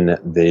teaching in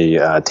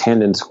the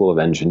Tandon School of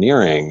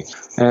Engineering,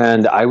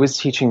 and I was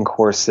teaching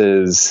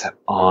courses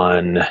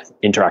on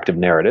interactive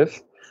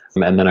narrative.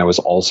 And then I was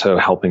also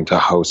helping to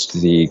host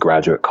the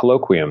graduate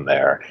colloquium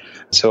there.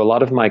 So a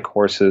lot of my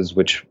courses,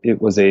 which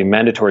it was a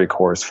mandatory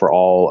course for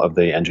all of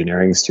the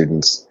engineering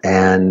students.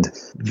 And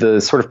the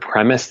sort of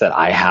premise that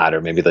I had, or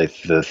maybe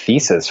the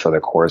thesis for the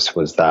course,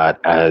 was that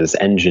as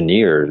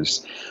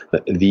engineers,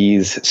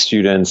 these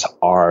students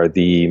are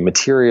the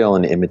material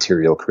and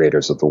immaterial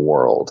creators of the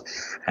world.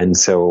 And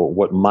so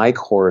what my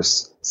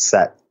course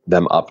set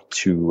them up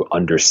to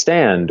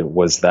understand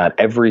was that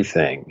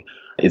everything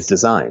is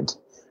designed.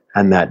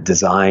 and that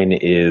design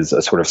is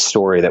a sort of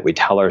story that we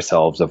tell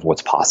ourselves of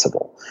what's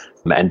possible.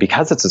 And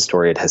because it's a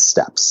story, it has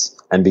steps.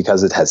 And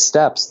because it has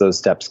steps, those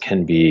steps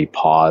can be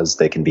paused,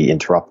 they can be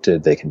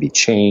interrupted, they can be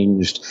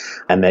changed,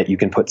 and that you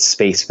can put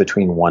space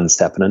between one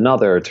step and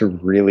another to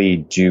really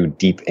do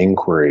deep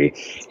inquiry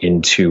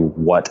into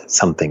what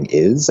something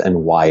is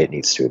and why it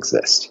needs to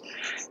exist.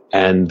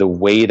 And the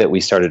way that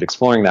we started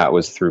exploring that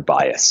was through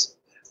bias.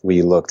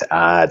 We looked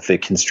at the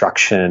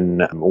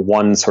construction,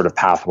 one sort of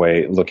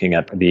pathway looking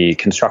at the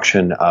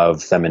construction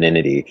of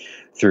femininity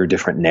through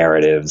different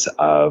narratives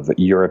of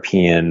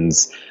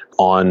Europeans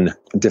on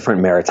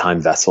different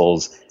maritime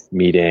vessels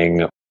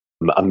meeting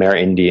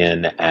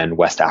Amerindian and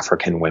West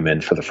African women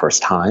for the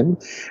first time,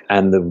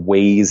 and the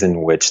ways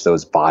in which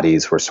those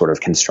bodies were sort of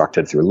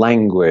constructed through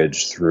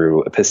language,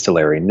 through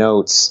epistolary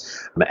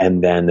notes,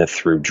 and then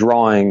through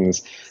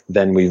drawings.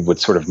 Then we would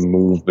sort of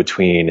move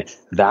between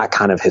that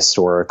kind of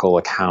historical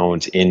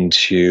account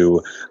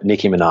into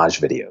Nicki Minaj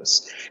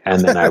videos.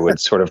 And then I would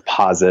sort of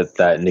posit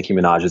that Nicki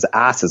Minaj's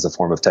ass is a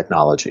form of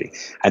technology.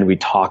 And we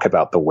talk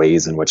about the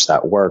ways in which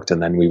that worked.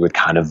 And then we would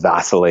kind of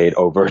vacillate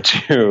over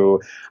to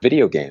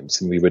video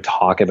games. And we would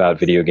talk about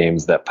video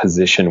games that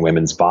position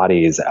women's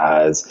bodies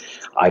as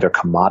either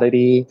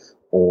commodity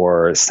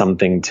or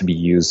something to be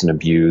used and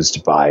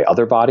abused by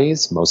other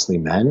bodies, mostly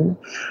men.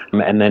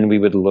 And then we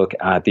would look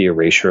at the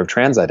erasure of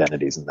trans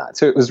identities in that.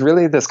 So it was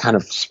really this kind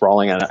of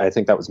sprawling, and I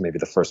think that was maybe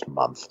the first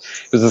month.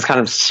 It was this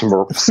kind of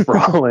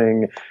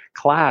sprawling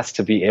class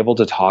to be able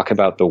to talk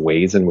about the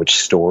ways in which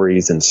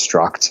stories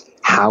instruct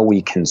how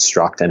we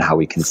construct and how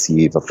we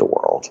conceive of the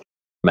world.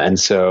 And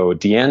so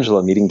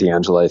meeting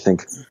D'Angela, I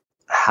think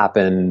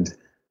happened.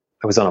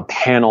 I was on a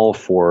panel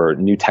for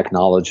new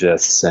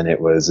technologists, and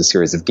it was a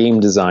series of game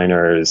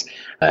designers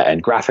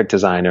and graphic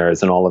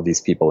designers and all of these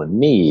people and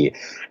me.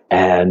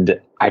 And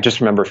I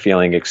just remember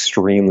feeling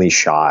extremely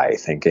shy,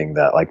 thinking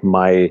that like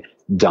my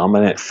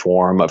dominant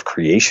form of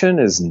creation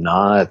is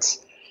not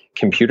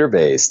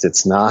computer-based.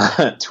 It's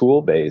not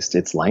tool-based.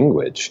 It's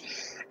language.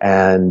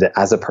 And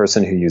as a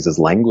person who uses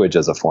language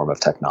as a form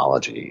of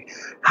technology,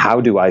 how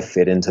do I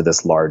fit into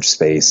this large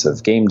space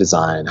of game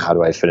design? How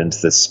do I fit into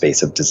this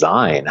space of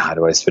design? How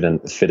do I fit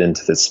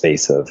into this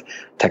space of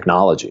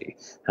technology?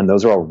 And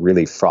those are all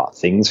really fraught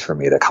things for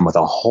me that come with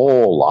a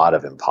whole lot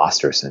of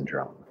imposter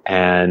syndrome.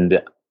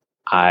 And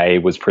I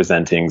was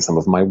presenting some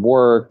of my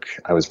work.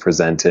 I was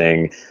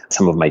presenting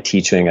some of my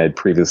teaching. I had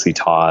previously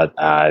taught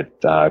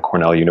at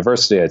Cornell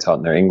University. I taught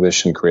in their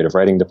English and creative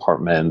writing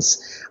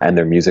departments and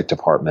their music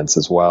departments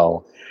as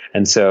well.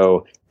 And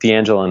so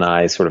D'Angela and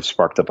I sort of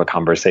sparked up a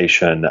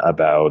conversation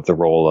about the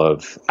role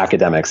of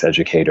academics,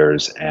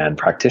 educators, and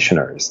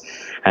practitioners.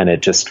 And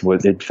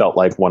it felt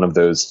like one of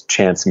those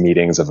chance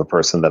meetings of a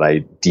person that I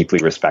deeply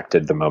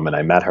respected the moment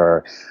I met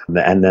her.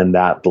 And then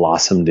that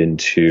blossomed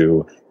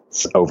into,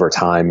 over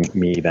time,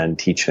 me then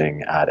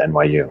teaching at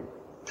NYU.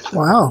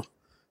 Wow.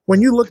 When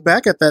you look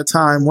back at that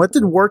time, what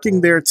did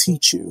working there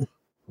teach you?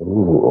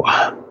 Ooh.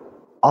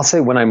 I'll say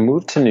when I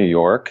moved to New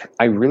York,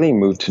 I really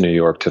moved to New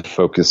York to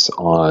focus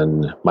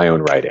on my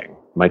own writing.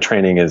 My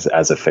training is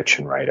as a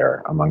fiction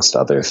writer, amongst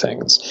other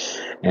things.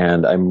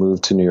 And I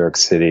moved to New York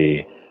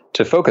City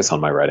to focus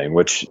on my writing,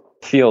 which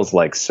feels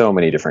like so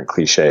many different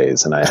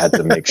cliches. And I had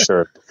to make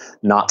sure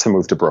not to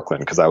move to Brooklyn,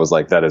 because I was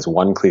like, that is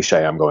one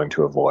cliche I'm going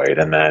to avoid.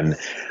 And then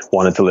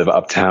wanted to live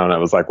uptown. I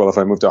was like, well, if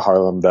I move to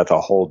Harlem, that's a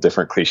whole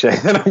different cliche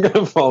that I'm going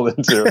to fall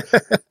into.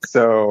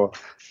 So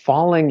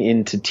falling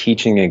into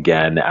teaching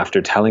again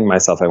after telling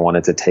myself I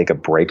wanted to take a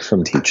break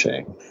from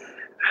teaching.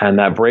 And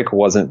that break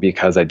wasn't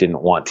because I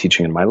didn't want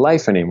teaching in my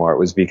life anymore. It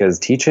was because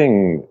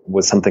teaching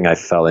was something I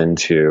fell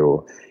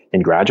into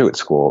in graduate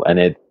school. And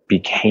it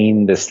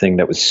became this thing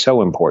that was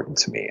so important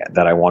to me,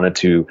 that I wanted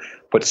to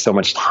put so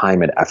much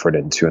time and effort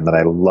into, and that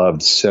I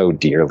loved so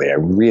dearly. I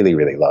really,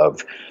 really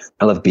love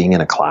being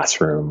in a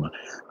classroom.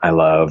 I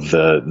love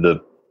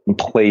the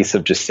place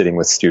of just sitting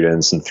with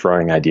students and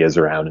throwing ideas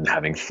around and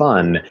having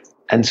fun.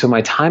 And so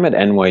my time at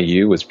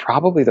NYU was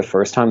probably the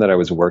first time that I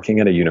was working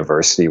at a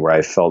university where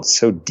I felt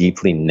so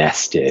deeply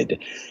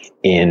nested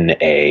in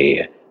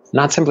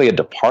not simply a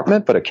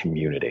department, but a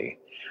community.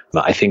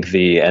 I think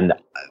the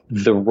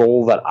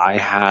role that I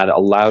had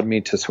allowed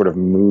me to sort of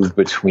move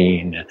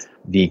between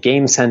the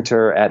game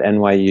center at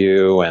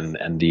NYU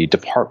and the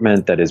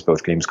department that is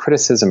both games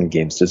criticism and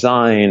games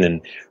design,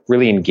 and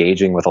really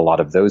engaging with a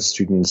lot of those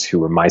students who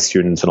were my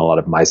students and a lot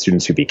of my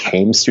students who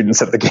became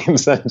students at the game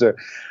center.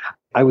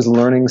 I was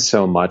learning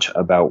so much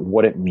about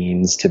what it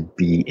means to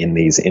be in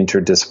these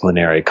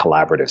interdisciplinary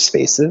collaborative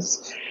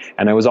spaces.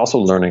 And I was also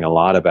learning a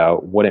lot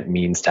about what it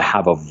means to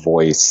have a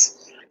voice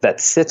that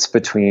sits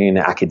between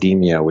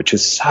academia, which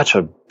is such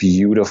a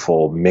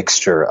beautiful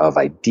mixture of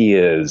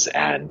ideas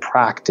and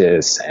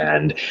practice,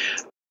 and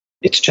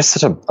it's just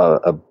such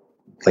a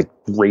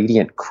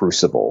radiant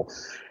crucible.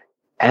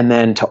 And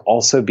then to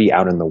also be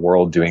out in the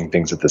world doing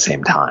things at the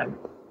same time,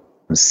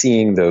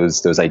 seeing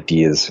those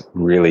ideas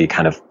really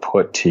kind of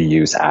put to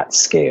use at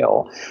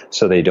scale,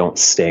 so they don't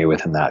stay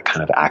within that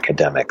kind of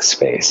academic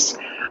space.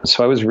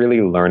 So I was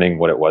really learning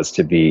what it was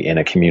to be in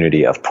a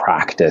community of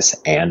practice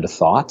and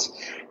thought.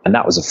 And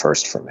that was a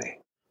first for me.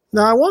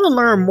 Now, I want to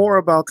learn more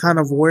about kind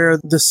of where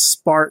this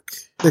spark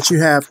that you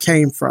have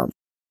came from.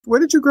 Where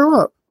did you grow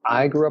up?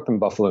 I grew up in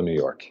Buffalo, New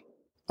York.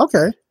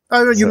 Okay.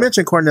 You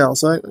mentioned Cornell,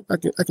 so I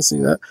can see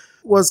that.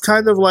 Was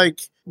kind of like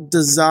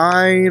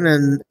design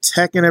and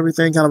tech and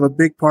everything kind of a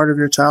big part of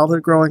your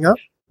childhood growing up?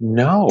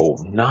 No,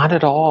 not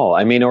at all.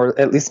 I mean, or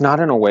at least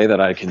not in a way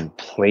that I can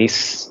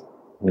place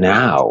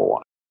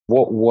now.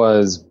 What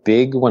was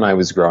big when I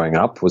was growing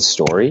up was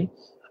story.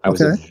 I was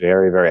a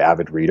very, very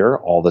avid reader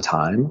all the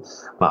time.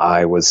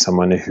 I was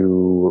someone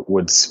who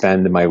would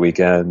spend my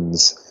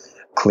weekends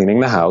cleaning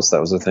the house. That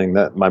was a thing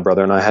that my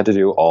brother and I had to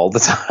do all the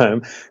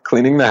time,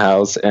 cleaning the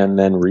house and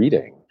then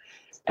reading.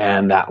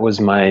 And that was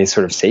my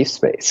sort of safe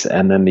space.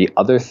 And then the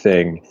other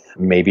thing,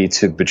 maybe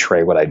to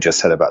betray what I just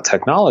said about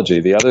technology,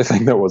 the other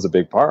thing that was a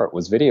big part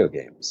was video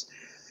games.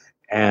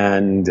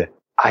 And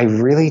I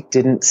really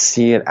didn't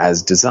see it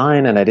as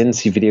design, and I didn't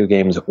see video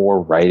games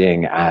or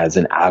writing as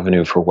an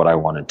avenue for what I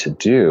wanted to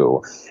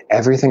do.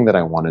 Everything that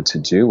I wanted to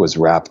do was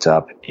wrapped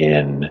up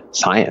in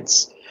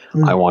science.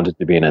 I wanted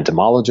to be an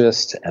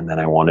entomologist, and then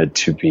I wanted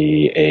to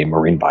be a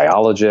marine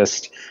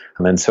biologist.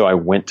 And then so I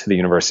went to the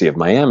University of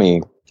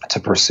Miami to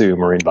pursue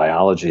marine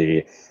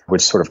biology,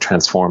 which sort of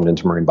transformed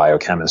into marine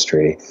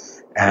biochemistry.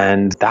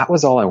 And that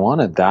was all I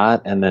wanted,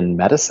 that and then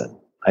medicine.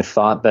 I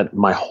thought that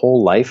my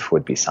whole life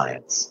would be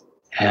science.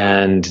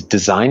 And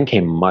design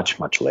came much,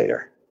 much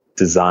later.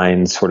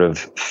 Design sort of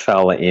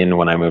fell in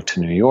when I moved to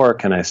New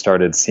York, and I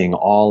started seeing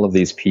all of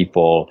these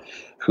people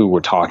who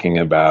were talking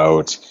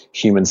about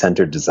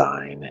human-centered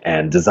design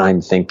and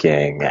design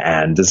thinking,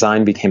 and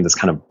design became this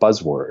kind of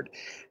buzzword.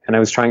 And I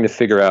was trying to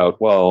figure out,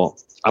 well,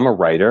 I'm a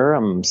writer.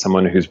 I'm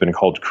someone who's been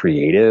called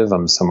creative.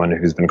 I'm someone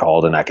who's been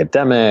called an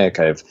academic.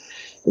 I've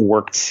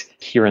worked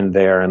here and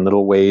there in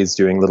little ways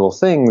doing little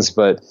things,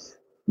 but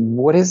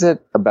what is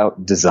it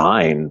about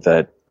design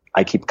that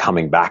I keep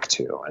coming back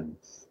to? And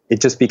it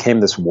just became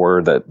this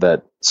word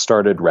that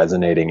started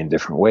resonating in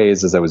different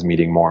ways as I was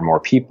meeting more and more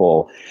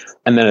people.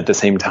 And then at the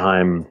same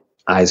time,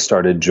 I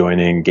started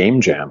joining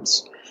game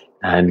jams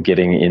and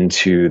getting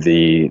into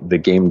the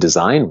game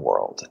design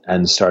world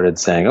and started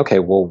saying, okay,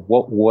 well,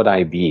 what would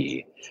I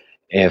be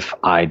if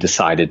I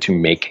decided to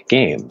make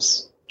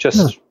games?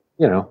 Just,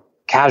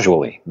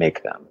 casually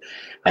make them.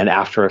 And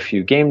after a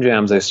few game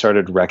jams, I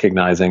started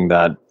recognizing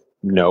that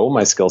no,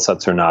 my skill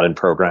sets are not in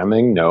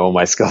programming. No,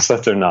 my skill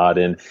sets are not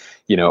in,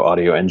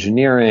 audio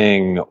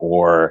engineering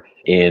or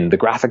in the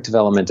graphic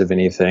development of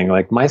anything.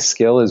 Like, my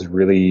skill is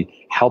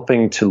really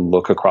helping to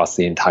look across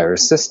the entire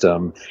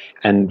system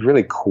and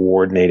really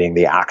coordinating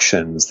the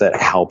actions that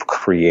help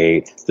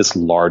create this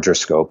larger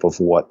scope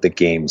of what the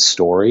game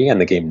story and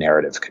the game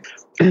narrative could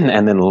be.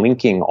 And then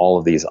linking all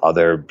of these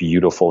other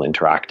beautiful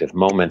interactive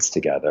moments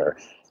together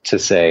to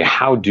say,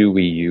 how do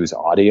we use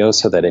audio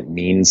so that it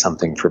means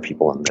something for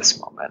people in this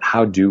moment?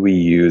 How do we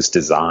use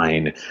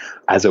design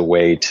as a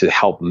way to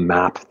help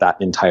map that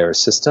entire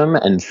system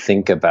and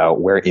think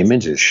about where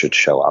images should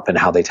show up and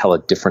how they tell a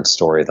different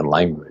story than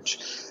language?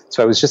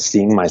 So I was just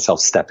seeing myself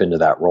step into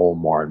that role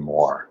more and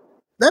more.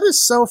 That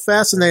is so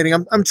fascinating.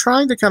 I'm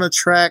trying to kind of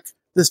track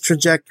this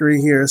trajectory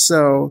here.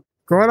 So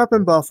growing up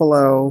in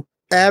Buffalo,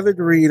 avid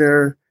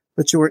reader,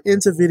 but you were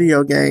into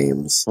video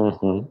games,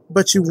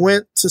 but you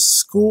went to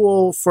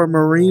school for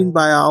marine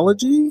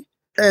biology.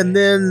 And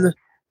then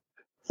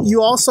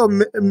you also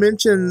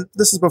mentioned,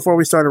 this is before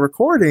we started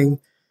recording,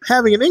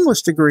 having an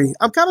English degree.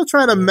 I'm kind of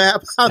trying to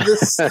map how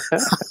this,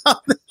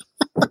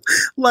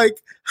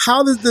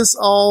 how did this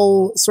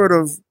all sort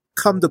of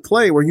come to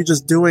play? Were you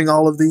just doing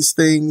all of these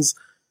things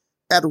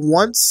at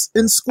once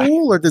in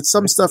school, or did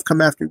some stuff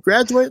come after you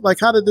graduate? Like,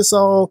 how did this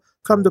all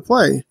come to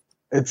play?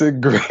 It's a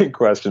great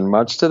question.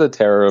 Much to the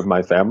terror of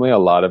my family, a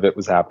lot of it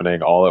was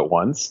happening all at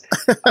once,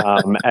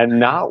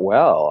 and not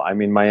well. I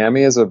mean,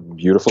 Miami is a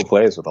beautiful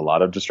place with a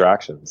lot of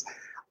distractions.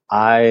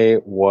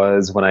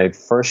 When I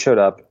first showed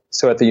up,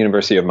 so at the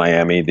University of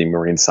Miami, the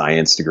marine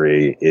science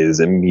degree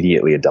is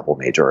immediately a double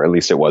major, or at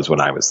least it was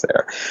when I was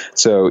there.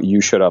 So you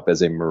showed up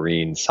as a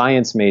marine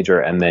science major,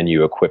 and then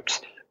you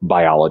equipped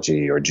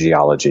biology or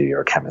geology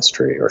or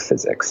chemistry or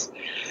physics.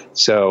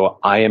 So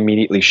I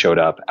immediately showed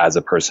up as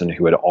a person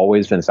who had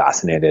always been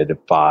fascinated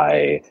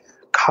by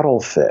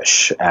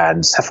cuttlefish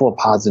and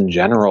cephalopods in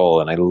general.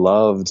 And I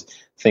loved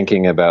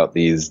thinking about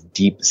these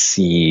deep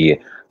sea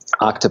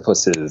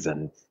octopuses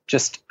and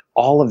just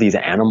all of these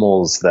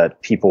animals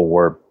that people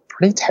were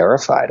pretty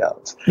terrified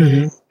of.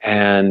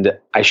 And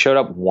I showed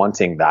up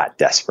wanting that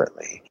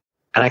desperately.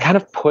 And I kind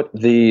of put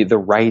the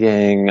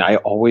writing, I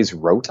always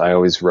wrote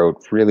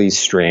really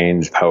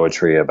strange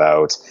poetry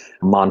about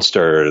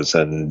monsters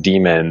and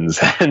demons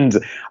and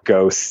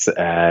ghosts,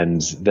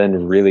 and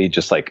then really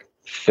just like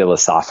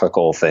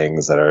philosophical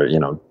things that are,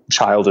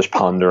 childish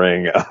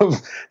pondering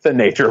of the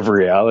nature of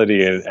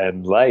reality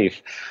and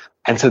life.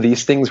 And so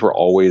these things were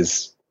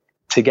always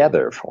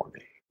together for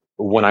me.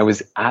 When I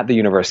was at the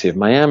University of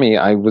Miami,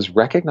 I was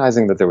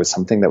recognizing that there was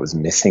something that was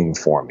missing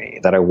for me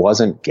that I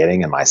wasn't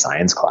getting in my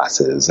science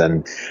classes.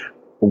 And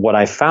what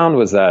I found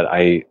was that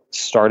I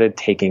started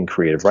taking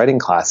creative writing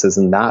classes,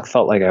 and that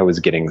felt like I was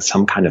getting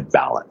some kind of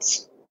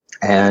balance.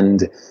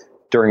 And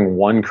during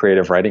one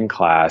creative writing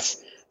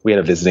class, we had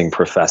a visiting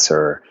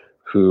professor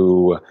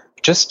who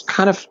just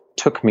kind of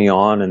took me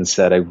on and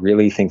said, I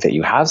really think that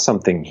you have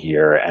something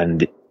here.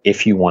 And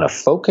if you want to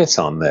focus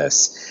on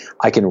this,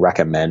 I can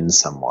recommend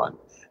someone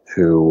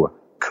who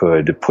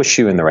could push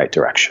you in the right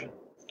direction.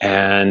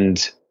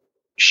 And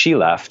she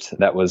left.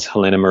 That was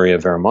Helena Maria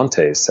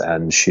Veramontes,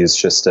 and she's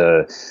just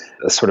a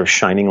sort of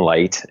shining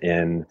light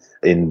in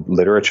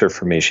literature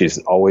for me. She's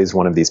always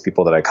one of these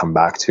people that I come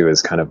back to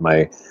as kind of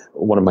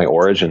one of my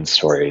origin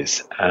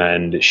stories.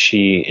 And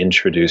she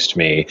introduced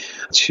me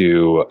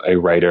to a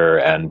writer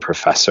and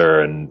professor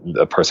and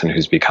a person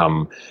who's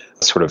become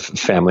a sort of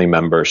family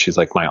member. She's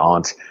like my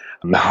aunt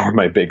or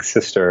my big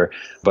sister,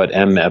 but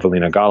M.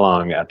 Evelina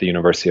Galang at the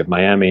University of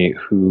Miami,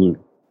 who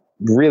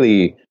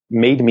really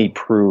made me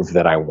prove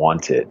that I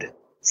wanted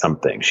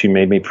something. She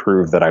made me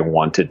prove that I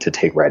wanted to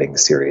take writing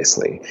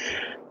seriously.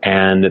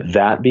 And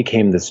that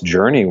became this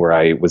journey where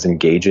I was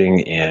engaging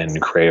in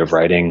creative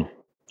writing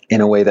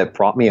in a way that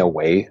brought me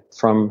away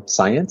from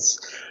science.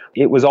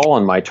 It was all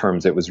on my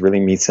terms. It was really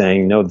me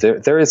saying, no,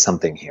 there is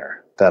something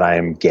here that I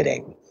am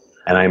getting.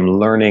 And I'm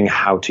learning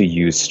how to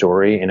use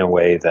story in a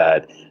way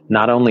that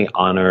not only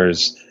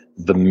honors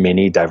the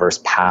many diverse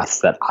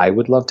paths that I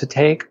would love to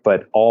take,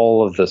 but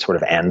all of the sort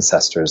of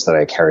ancestors that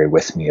I carry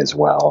with me as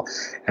well.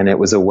 And it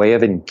was a way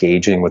of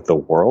engaging with the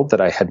world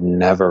that I had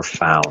never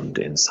found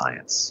in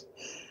science.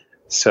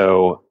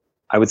 So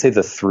I would say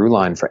the through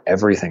line for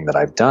everything that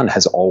I've done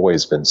has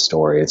always been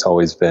story. It's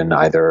always been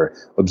either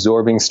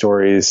absorbing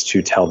stories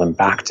to tell them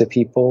back to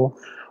people,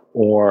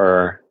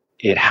 or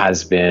it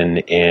has been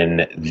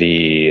in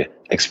the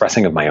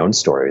expressing of my own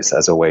stories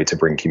as a way to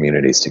bring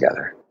communities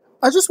together.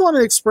 I just want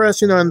to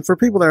express, and for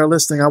people that are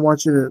listening, I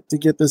want you to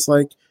get this,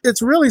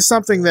 it's really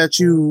something that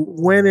you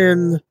went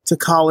into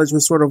college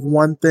with sort of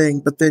one thing,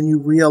 but then you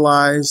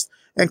realized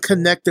and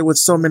connected with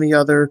so many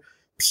other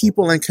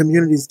people and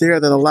communities there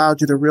that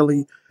allowed you to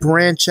really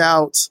branch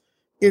out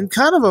in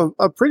kind of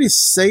a pretty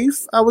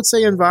safe, I would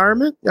say,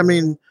 environment. I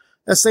mean,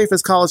 as safe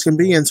as college can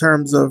be in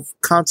terms of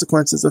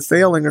consequences of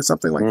failing or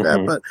something like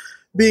that, but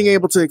being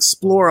able to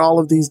explore all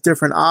of these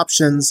different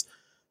options.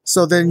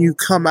 So then you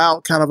come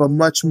out kind of a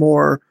much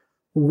more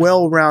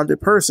well-rounded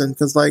person.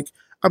 Because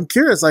I'm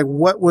curious,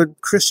 what would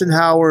Christian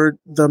Howard,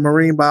 the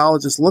marine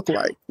biologist, look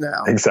like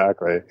now?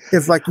 Exactly.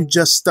 If you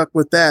just stuck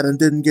with that and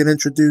didn't get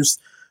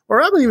introduced,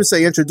 or I wouldn't even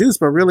say introduced,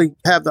 but really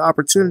have the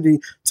opportunity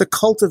to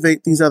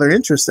cultivate these other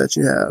interests that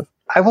you have.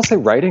 I will say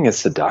writing is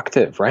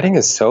seductive. Writing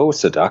is so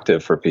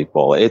seductive for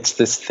people. It's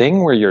this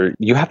thing where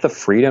you have the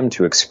freedom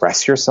to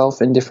express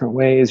yourself in different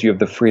ways. You have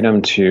the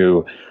freedom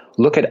to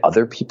look at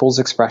other people's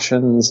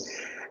expressions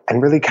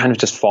and really kind of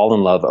just fall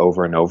in love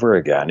over and over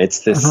again.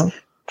 It's this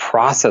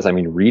process. I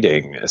mean,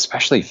 reading,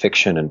 especially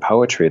fiction and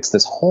poetry, it's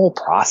this whole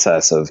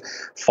process of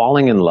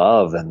falling in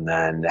love and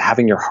then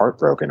having your heart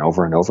broken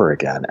over and over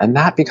again. And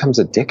that becomes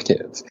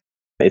addictive.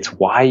 It's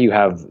why you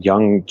have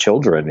young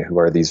children who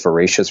are these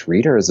voracious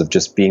readers of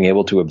just being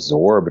able to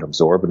absorb and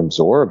absorb and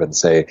absorb and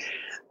say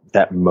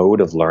that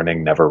mode of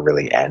learning never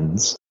really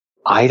ends.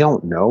 I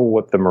don't know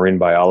what the marine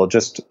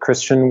biologist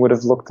Christian would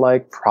have looked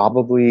like,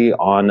 probably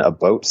on a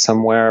boat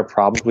somewhere,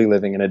 probably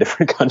living in a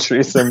different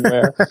country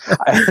somewhere.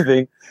 I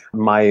think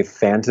my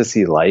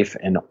fantasy life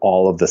in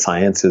all of the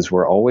sciences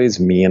were always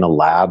me in a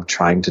lab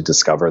trying to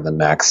discover the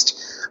next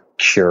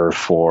cure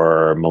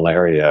for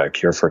malaria,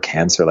 cure for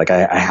cancer.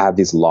 I had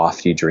these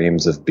lofty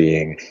dreams of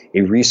being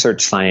a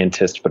research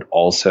scientist, but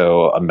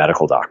also a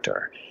medical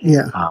doctor.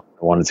 Yeah. I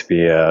wanted to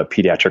be a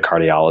pediatric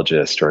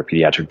cardiologist or a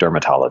pediatric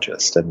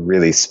dermatologist and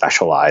really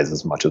specialize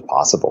as much as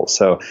possible.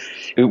 So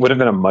it would have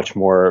been a much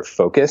more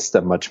focused,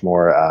 a much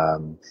more,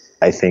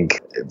 I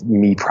think,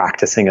 me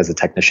practicing as a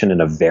technician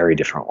in a very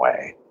different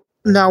way.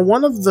 Now,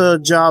 one of the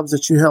jobs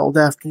that you held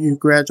after you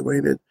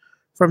graduated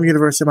from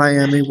University of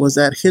Miami was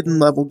at Hidden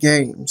Level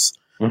Games.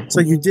 Mm-hmm. So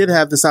you did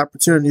have this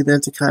opportunity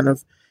then to kind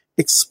of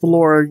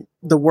explore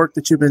the work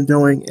that you've been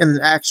doing in an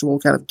actual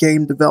kind of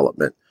game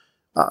development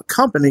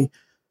company.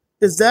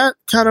 Is that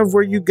kind of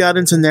where you got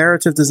into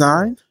narrative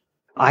design?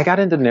 I got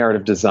into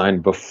narrative design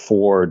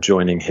before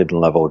joining Hidden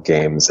Level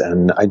Games.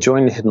 And I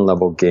joined Hidden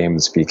Level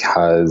Games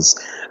because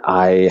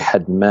I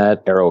had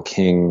met Errol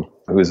King,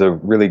 who is a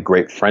really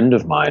great friend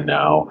of mine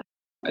now.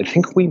 I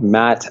think we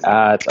met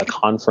at a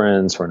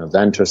conference or an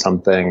event or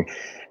something,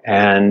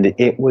 and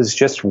it was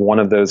just one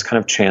of those kind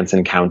of chance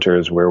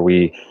encounters where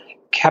we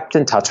kept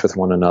in touch with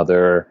one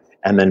another.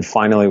 And then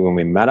finally, when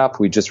we met up,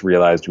 we just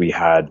realized we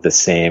had the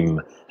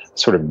same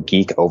sort of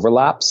geek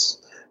overlaps,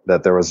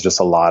 that there was just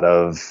a lot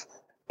of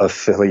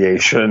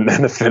affiliation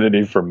and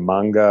affinity for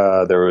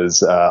manga. There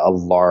was a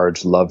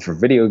large love for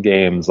video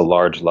games, a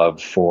large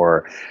love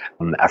for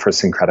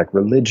Afrosyncretic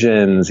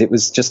religions. It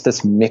was just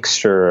this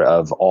mixture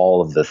of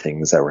all of the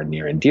things that were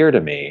near and dear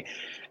to me.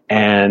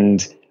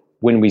 And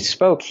when we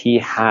spoke, he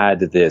had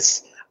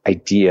this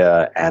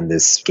idea and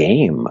this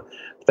game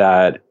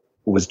that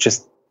was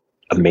just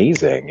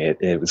amazing.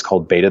 It was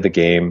called Beta the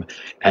Game,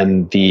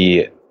 and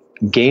the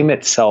game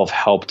itself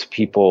helped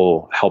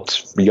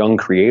young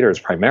creators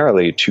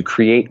primarily to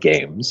create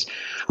games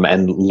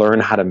and learn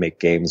how to make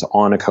games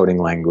on a coding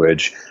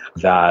language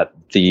that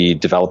the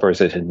developers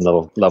at Hidden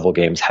Level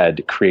Games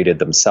had created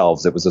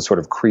themselves. It was a sort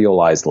of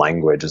creolized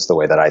language is the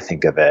way that I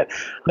think of it,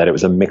 that it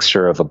was a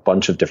mixture of a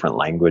bunch of different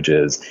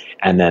languages.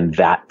 And then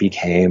that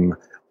became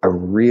a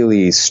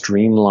really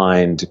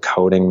streamlined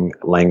coding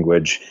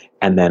language.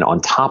 And then on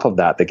top of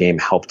that, the game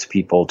helped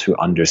people to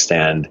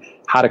understand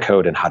how to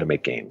code and how to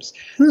make games.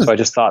 So I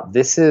just thought,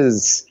 this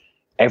is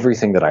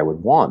everything that I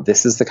would want.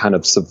 This is the kind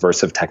of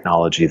subversive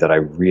technology that I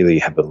really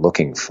have been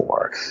looking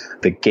for.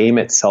 The game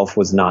itself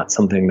was not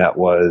something that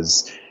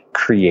was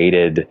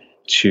created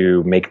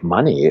to make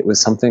money. It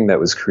was something that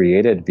was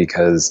created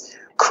because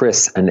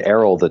Chris and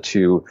Errol, the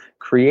two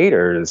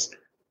creators,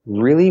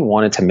 really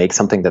wanted to make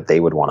something that they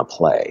would want to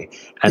play,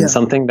 and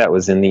something that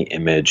was in the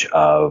image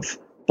of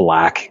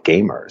Black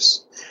gamers.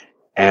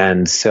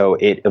 And so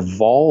it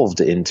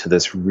evolved into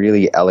this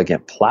really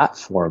elegant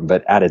platform,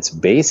 but at its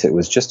base, it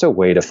was just a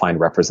way to find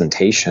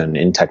representation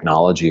in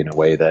technology in a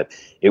way that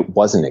it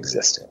wasn't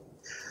existing.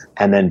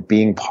 And then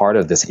being part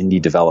of this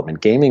indie development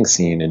gaming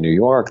scene in New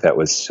York that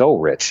was so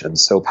rich and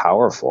so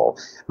powerful,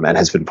 and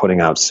has been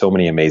putting out so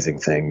many amazing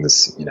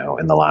things,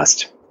 in the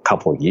last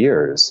couple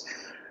years,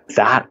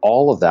 that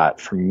all of that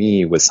for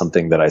me was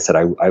something that I said,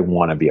 I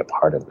want to be a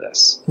part of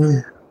this.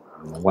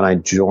 When I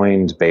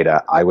joined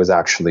Beta, I was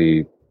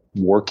actually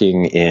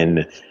working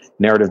in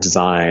narrative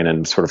design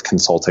and sort of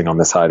consulting on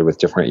the side with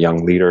different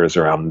young leaders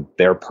around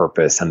their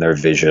purpose and their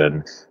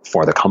vision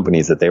for the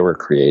companies that they were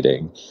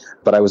creating.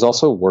 But I was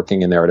also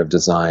working in narrative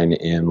design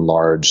in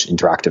large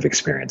interactive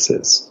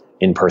experiences,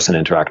 in-person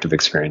interactive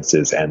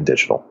experiences and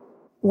digital.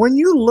 When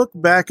you look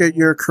back at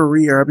your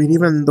career, I mean,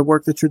 even the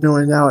work that you're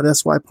doing now at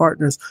SY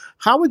Partners,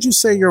 how would you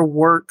say your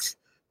work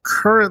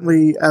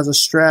currently as a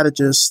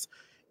strategist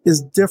is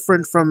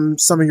different from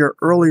some of your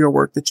earlier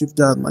work that you've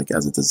done, like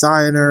as a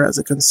designer, as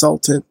a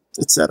consultant,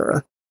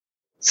 etc.?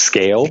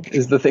 Scale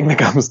is the thing that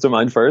comes to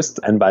mind first.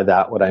 And by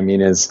that, what I mean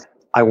is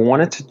I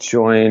wanted to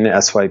join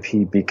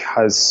SYP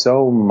because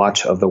so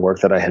much of the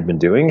work that I had been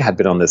doing had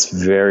been on this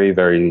very,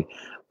 very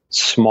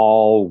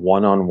small,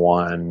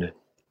 one-on-one,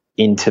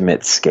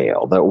 intimate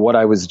scale. That what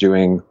I was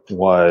doing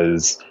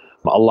was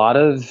a lot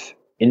of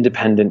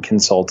independent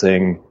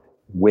consulting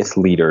with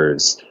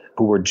leaders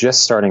who were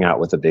just starting out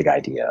with a big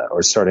idea,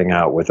 or starting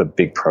out with a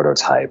big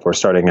prototype, or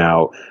starting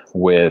out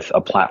with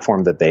a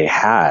platform that they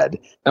had,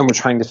 and were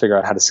trying to figure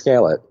out how to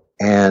scale it.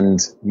 And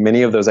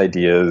many of those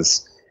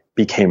ideas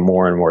became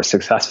more and more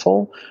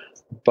successful.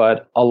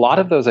 But a lot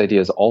of those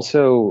ideas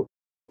also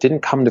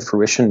didn't come to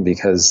fruition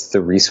because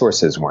the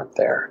resources weren't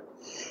there.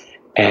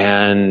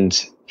 And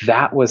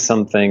that was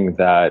something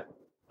that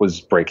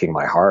was breaking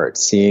my heart,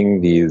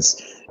 seeing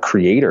these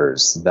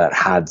creators that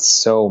had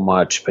so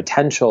much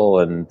potential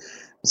and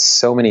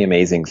so many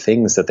amazing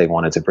things that they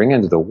wanted to bring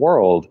into the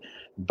world,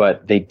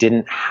 but they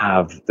didn't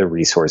have the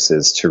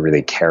resources to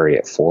really carry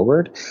it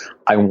forward.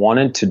 I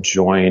wanted to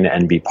join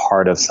and be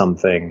part of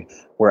something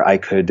where I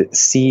could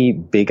see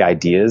big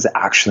ideas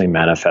actually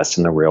manifest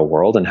in the real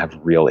world and have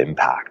real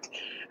impact.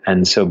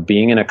 And so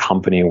being in a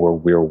company where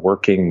we're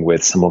working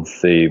with some of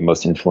the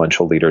most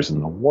influential leaders in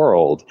the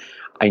world,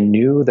 I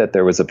knew that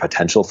there was a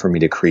potential for me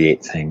to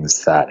create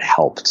things that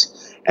helped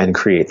and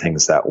create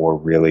things that were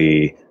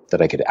really,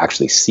 that I could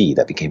actually see,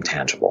 that became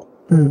tangible.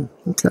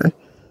 Okay.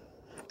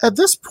 At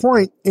this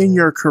point in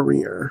your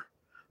career,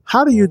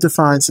 how do you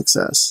define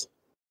success?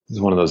 This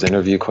is one of those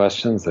interview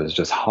questions that is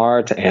just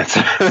hard to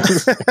answer.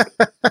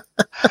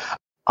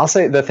 I'll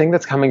say the thing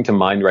that's coming to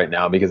mind right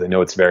now, because I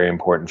know it's very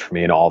important for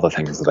me in all the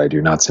things that I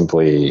do, not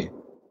simply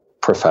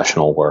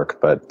professional work,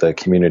 but the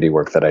community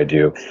work that I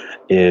do,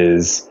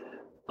 is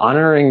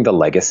honoring the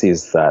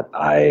legacies that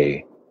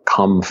I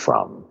come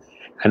from.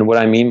 And what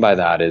I mean by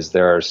that is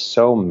there are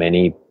so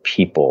many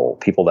people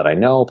that I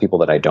know, people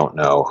that I don't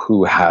know,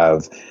 who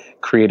have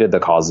created the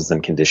causes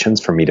and conditions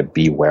for me to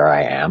be where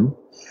I am,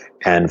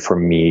 and for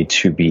me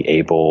to be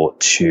able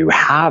to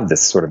have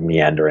this sort of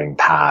meandering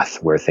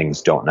path where things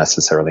don't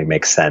necessarily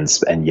make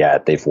sense, and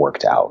yet they've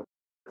worked out.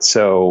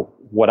 So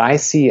what I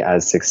see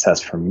as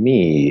success for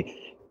me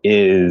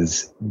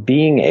is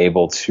being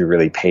able to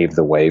really pave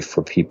the way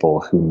for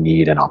people who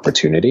need an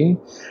opportunity.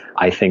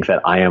 I think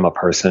that I am a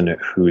person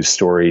whose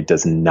story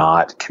does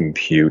not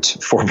compute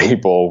for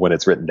people when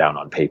it's written down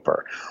on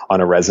paper.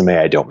 On a resume,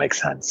 I don't make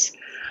sense.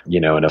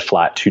 In a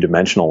flat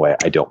two-dimensional way,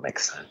 I don't make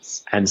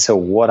sense. And so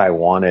what I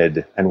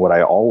wanted, and what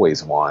I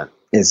always want,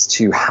 is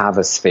to have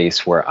a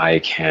space where I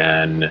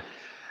can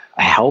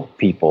help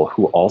people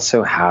who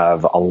also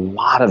have a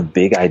lot of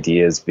big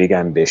ideas, big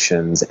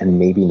ambitions, and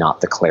maybe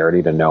not the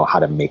clarity to know how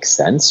to make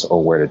sense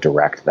or where to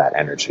direct that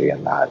energy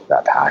and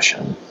that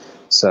passion.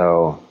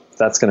 So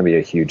that's going to be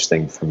a huge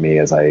thing for me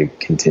as I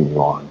continue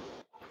on.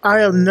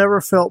 I have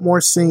never felt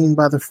more seen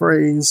by the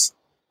phrase,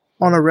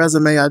 on a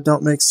resume, I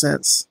don't make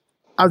sense.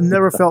 I've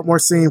never felt more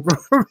seen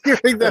from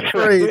hearing that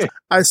phrase.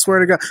 I swear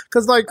to God.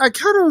 Because I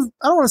don't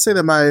want to say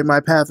that my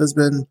path has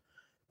been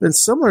been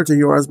similar to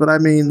yours, but I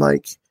mean,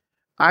 like,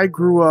 I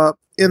grew up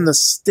in the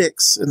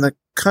sticks, in the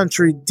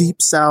country,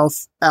 deep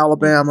South,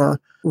 Alabama.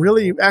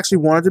 Really actually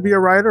wanted to be a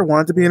writer,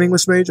 wanted to be an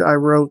English major. I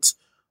wrote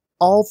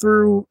all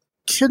through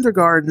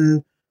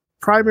kindergarten,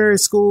 primary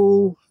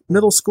school,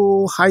 middle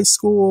school, high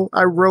school.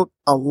 I wrote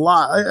a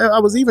lot. I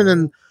was even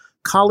in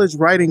college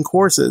writing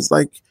courses,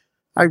 like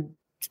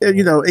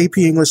AP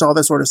English, all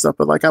that sort of stuff.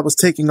 But like I was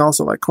taking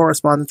also like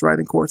correspondence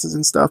writing courses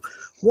and stuff.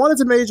 Wanted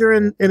to major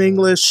in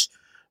English.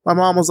 My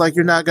mom was like,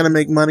 you're not going to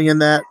make money in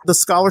that. The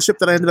scholarship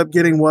that I ended up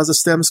getting was a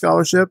STEM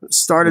scholarship.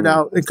 Started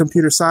out in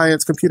computer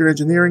science, computer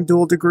engineering,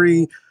 dual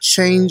degree,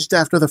 changed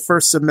after the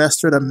first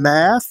semester to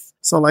math.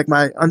 So like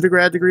my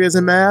undergrad degree is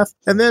in math.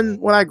 And then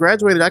when I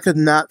graduated, I could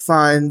not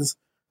find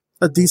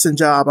a decent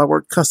job. I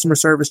worked customer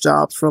service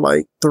jobs for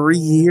like 3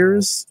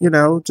 years,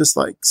 just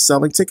like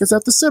selling tickets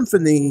at the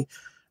symphony,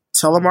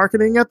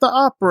 telemarketing at the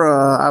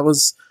opera. I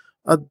was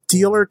a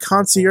dealer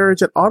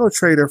concierge at Auto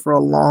Trader for a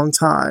long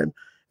time.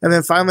 And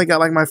then finally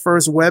got like my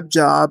first web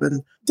job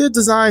and did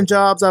design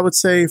jobs, I would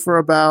say, for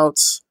about,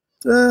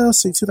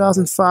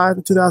 2005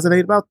 to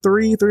 2008, about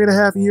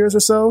 3.5 years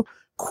or so.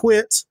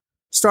 Quit,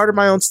 started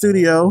my own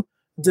studio,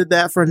 did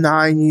that for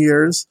 9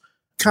 years,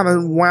 kind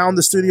of wound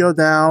the studio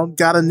down,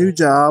 got a new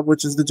job,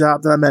 which is the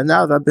job that I'm at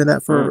now that I've been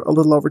at for a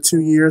little over 2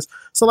 years.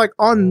 So like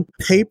on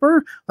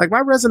paper, like my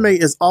resume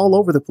is all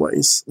over the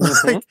place.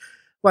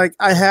 like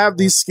I have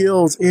these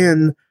skills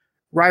in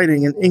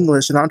writing and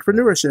English and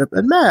entrepreneurship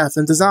and math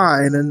and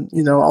design and,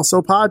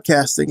 also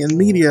podcasting and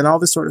media and all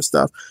this sort of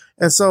stuff.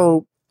 And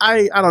so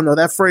I don't know,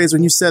 that phrase,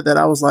 when you said that,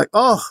 I was like,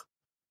 oh,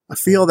 I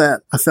feel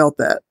that. I felt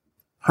that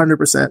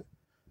 100%.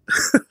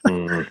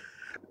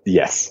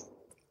 Yes.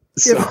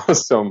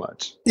 So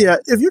much. Yeah.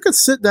 If you could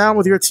sit down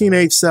with your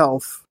teenage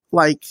self,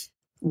 like,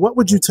 what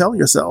would you tell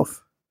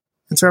yourself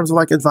in terms of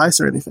like advice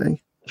or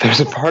anything? There's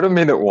a part of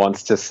me that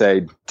wants to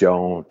say,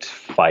 don't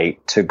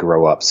fight to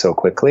grow up so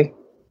quickly.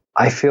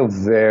 I feel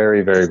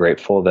very, very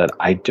grateful that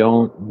I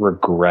don't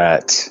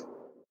regret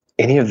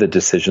any of the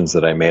decisions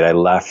that I made. I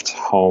left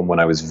home when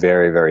I was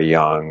very, very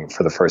young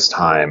for the first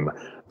time,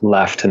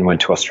 left and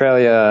went to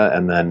Australia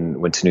and then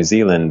went to New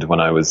Zealand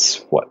when I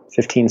was,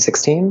 15,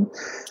 16?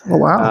 Oh,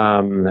 wow.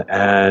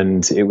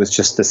 And it was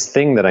just this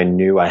thing that I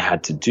knew I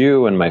had to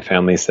do. And my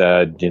family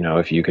said,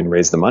 if you can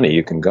raise the money,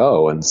 you can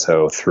go. And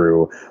so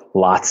through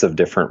lots of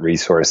different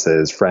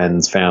resources,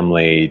 friends,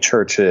 family,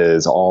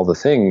 churches, all the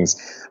things,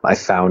 I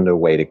found a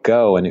way to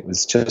go. And it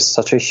was just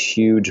such a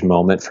huge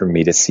moment for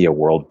me to see a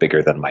world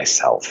bigger than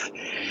myself.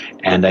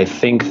 And I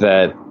think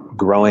that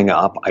growing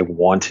up, I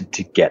wanted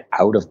to get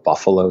out of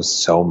Buffalo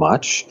so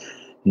much,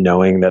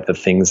 knowing that the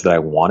things that I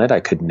wanted, I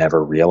could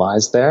never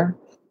realize there.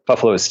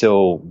 Buffalo is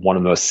still one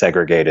of the most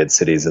segregated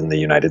cities in the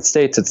United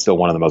States. It's still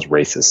one of the most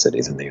racist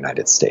cities in the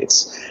United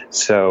States.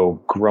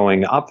 So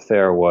growing up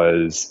there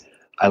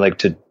I like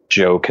to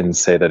joke and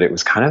say that it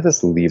was kind of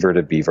this Lever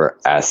to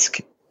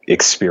Beaver-esque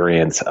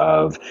experience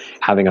of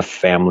having a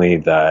family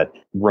that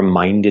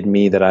reminded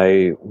me that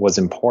I was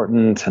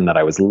important and that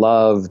I was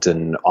loved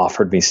and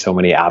offered me so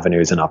many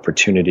avenues and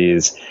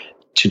opportunities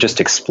to just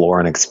explore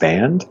and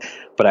expand.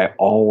 But I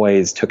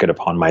always took it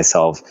upon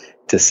myself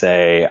to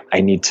say, I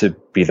need to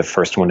be the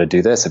first one to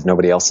do this. If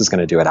nobody else is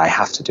going to do it, I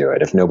have to do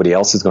it. If nobody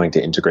else is going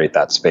to integrate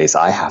that space,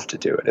 I have to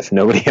do it. If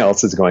nobody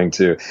else is going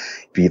to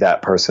be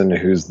that person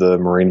who's the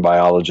marine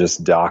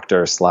biologist,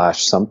 doctor /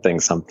 something,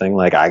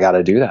 like I got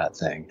to do that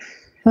thing.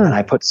 And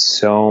I put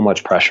so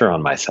much pressure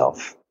on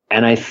myself.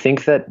 And I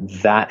think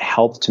that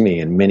helped me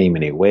in many,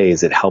 many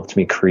ways. It helped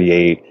me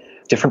create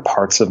different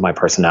parts of my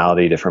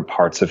personality, different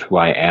parts of who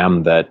I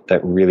am that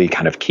really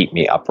kind of keep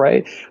me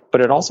upright.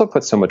 But it also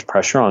put so much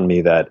pressure on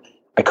me that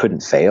I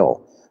couldn't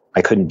fail.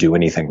 I couldn't do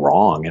anything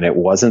wrong. And it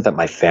wasn't that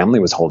my family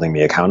was holding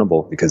me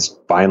accountable, because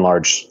by and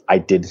large, I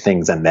did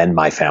things and then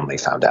my family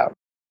found out.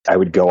 I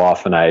would go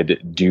off and I'd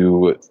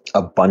do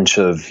a bunch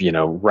of,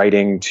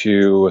 writing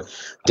to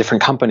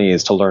different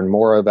companies to learn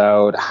more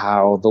about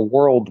how the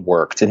world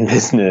worked in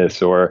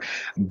business, or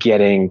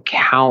getting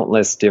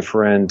countless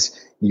different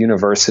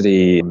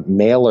university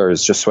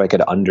mailers just so I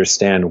could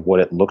understand what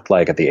it looked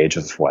like at the age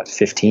of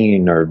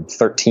 15 or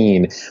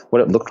 13,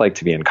 what it looked like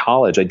to be in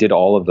college. I did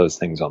all of those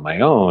things on my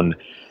own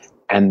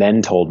and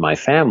then told my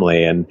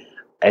family. And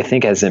I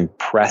think as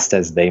impressed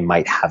as they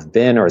might have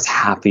been, or as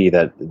happy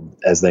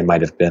as they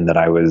might have been that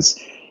I was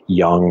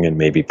young and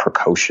maybe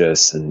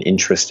precocious and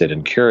interested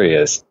and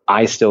curious,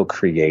 I still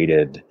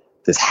created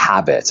this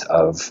habit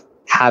of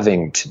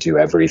having to do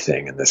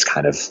everything in this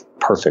kind of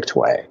perfect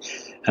way.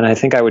 And I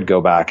think I would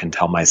go back and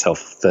tell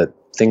myself that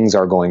things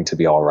are going to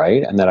be all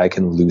right and that I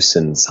can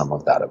loosen some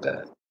of that a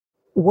bit.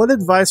 What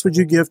advice would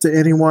you give to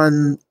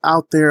anyone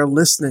out there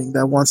listening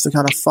that wants to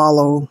kind of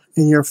follow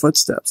in your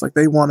footsteps? Like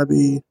they want to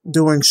be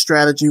doing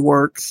strategy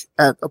work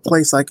at a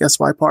place like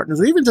SY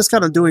Partners, or even just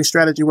kind of doing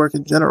strategy work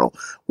in general.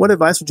 What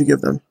advice would you give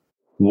them?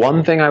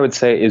 One thing I would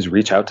say is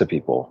reach out to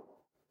people.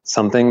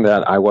 Something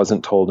that I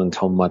wasn't told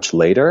until much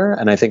later.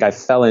 And I think I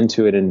fell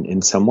into it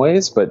in some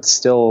ways, but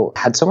still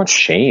had so much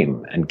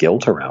shame and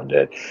guilt around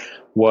it.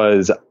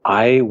 was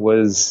I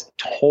was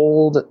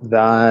told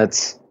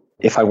that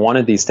if I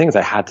wanted these things,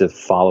 I had to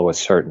follow a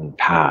certain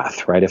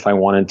path, right? If I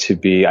wanted to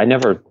be, I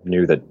never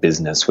knew that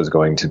business was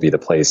going to be the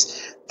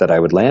place that I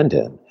would land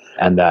in,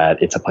 and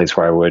that it's a place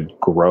where I would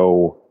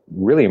grow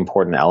really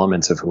important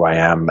elements of who I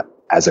am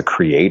as a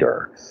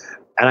creator.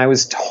 And I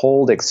was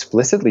told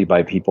explicitly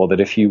by people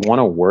that if you want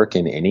to work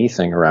in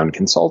anything around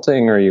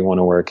consulting or you want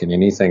to work in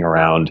anything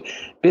around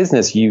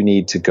business, you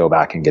need to go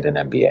back and get an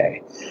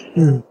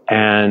MBA.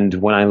 And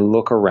when I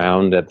look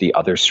around at the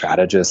other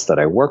strategists that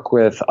I work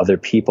with, other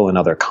people in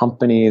other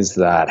companies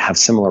that have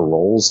similar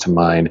roles to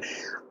mine,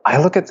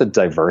 I look at the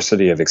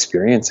diversity of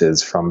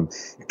experiences from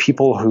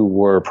people who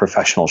were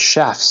professional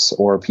chefs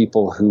or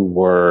people who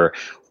were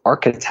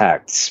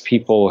architects,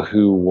 people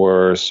who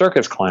were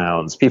circus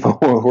clowns, people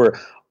who were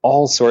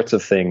all sorts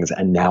of things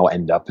and now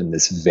end up in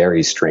this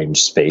very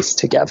strange space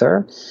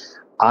together.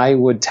 I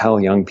would tell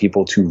young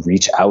people to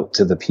reach out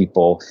to the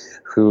people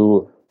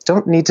who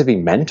don't need to be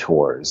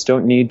mentors,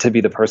 don't need to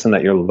be the person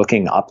that you're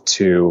looking up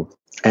to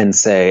and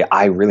say,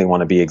 I really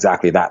want to be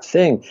exactly that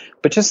thing,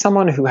 but just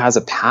someone who has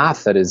a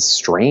path that is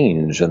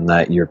strange and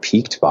that you're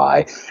piqued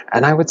by.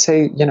 And I would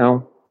say,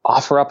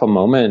 offer up a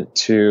moment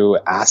to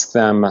ask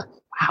them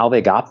how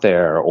they got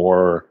there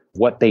or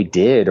what they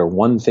did or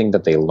one thing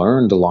that they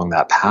learned along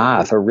that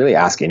path, or really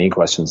ask any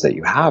questions that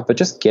you have, but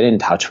just get in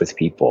touch with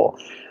people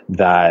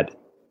that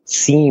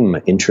seem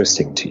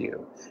interesting to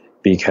you.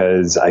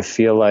 Because I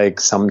feel like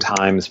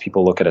sometimes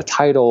people look at a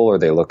title or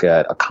they look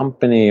at a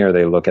company or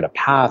they look at a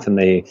path and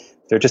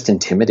they're just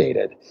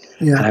intimidated.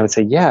 Yeah. And I would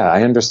say, yeah,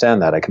 I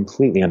understand that. I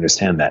completely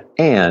understand that.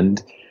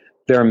 And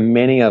there are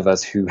many of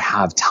us who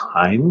have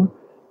time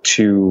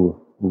to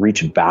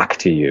reach back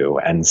to you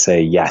and say,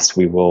 yes,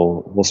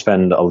 we'll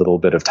spend a little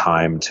bit of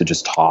time to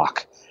just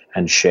talk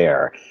and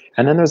share.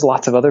 And then there's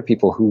lots of other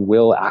people who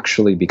will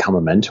actually become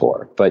a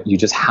mentor, but you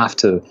just have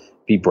to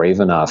be brave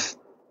enough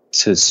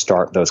to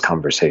start those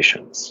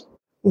conversations.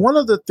 One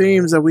of the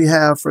themes that we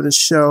have for this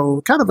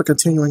show, kind of a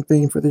continuing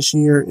theme for this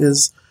year,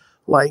 is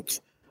like,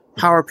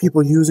 how are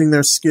people using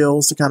their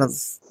skills to kind of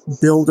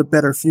build a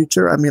better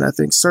future? I mean, I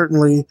think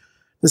certainly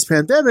this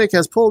pandemic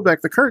has pulled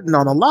back the curtain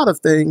on a lot of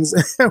things.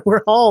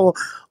 We're all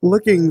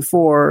looking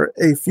for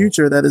a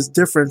future that is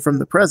different from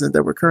the present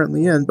that we're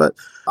currently in. But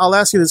I'll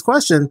ask you this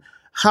question.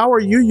 How are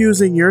you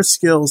using your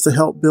skills to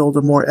help build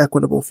a more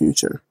equitable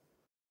future?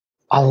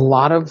 A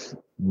lot of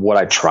what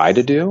I try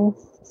to do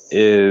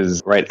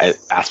is,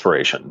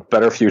 aspiration,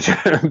 better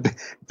future,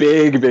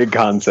 big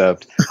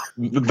concept.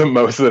 The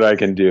most that I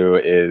can do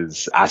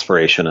is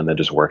aspiration and then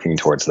just working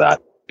towards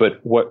that. But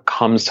what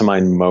comes to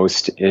mind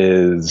most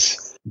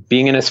is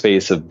being in a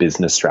space of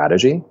business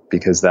strategy,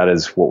 because that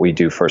is what we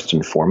do first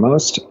and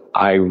foremost.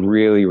 I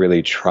really,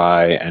 really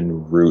try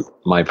and root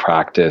my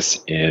practice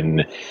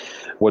in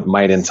what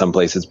might in some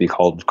places be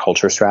called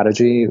culture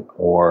strategy,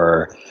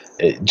 or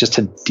just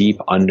a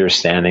deep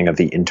understanding of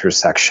the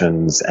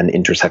intersections and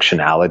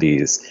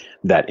intersectionalities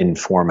that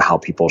inform how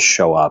people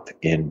show up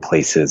in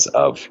places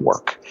of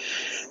work.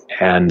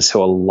 And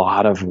so a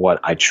lot of what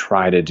I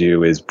try to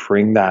do is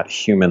bring that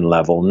human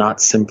level, not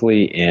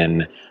simply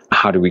in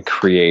how do we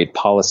create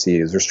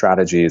policies or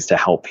strategies to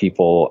help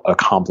people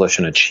accomplish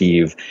and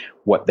achieve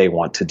what they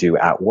want to do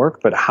at work,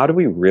 but how do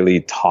we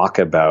really talk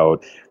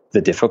about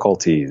the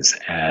difficulties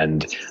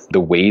and the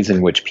ways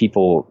in which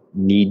people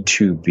need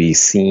to be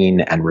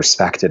seen and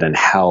respected and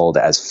held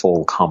as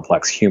full,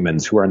 complex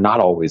humans who are not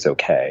always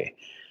okay.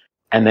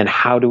 And then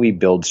how do we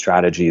build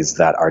strategies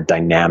that are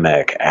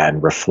dynamic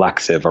and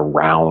reflexive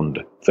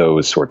around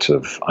those sorts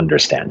of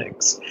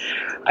understandings?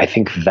 I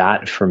think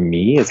that for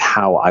me is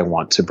how I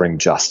want to bring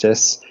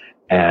justice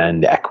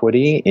and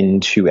equity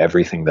into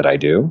everything that I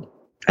do.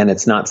 And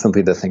it's not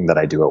simply the thing that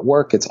I do at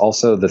work, it's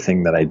also the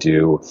thing that I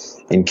do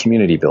in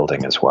community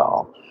building as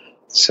well.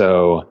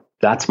 So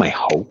that's my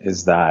hope,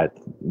 is that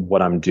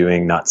what I'm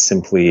doing not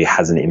simply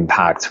has an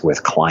impact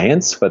with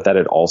clients, but that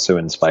it also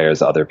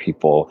inspires other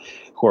people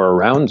who are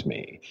around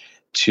me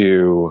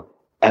to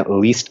at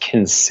least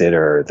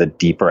consider the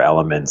deeper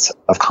elements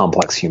of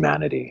complex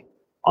humanity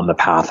on the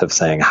path of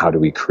saying, how do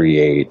we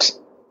create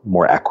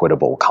more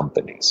equitable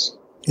companies?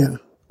 Yeah.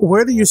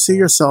 Where do you see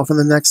yourself in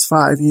the next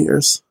 5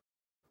 years?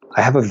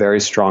 I have a very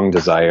strong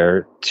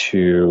desire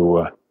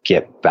to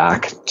get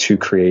back to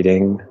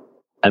creating.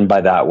 And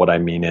by that, what I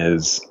mean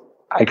is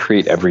I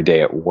create every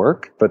day at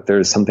work, but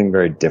there's something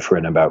very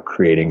different about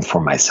creating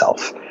for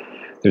myself.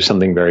 There's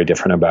something very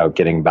different about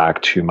getting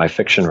back to my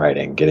fiction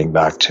writing, getting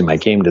back to my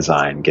game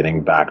design,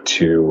 getting back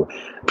to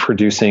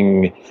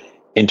producing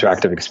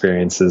interactive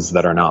experiences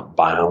that are not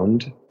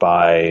bound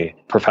by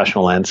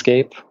professional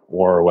landscape,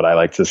 or what I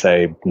like to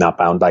say, not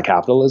bound by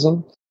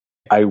capitalism.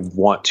 I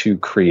want to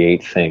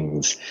create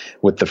things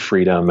with the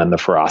freedom and the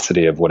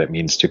ferocity of what it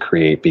means to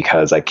create,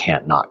 because I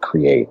can't not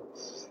create.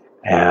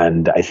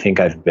 And I think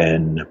I've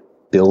been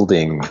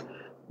building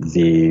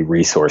the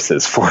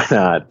resources for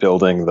that,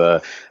 building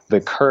the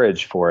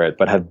courage for it,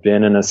 but have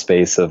been in a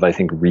space of, I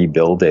think,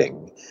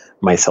 rebuilding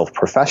myself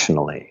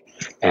professionally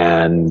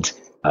and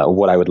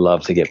What I would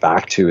love to get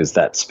back to is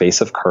that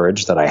space of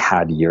courage that I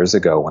had years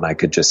ago when I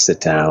could just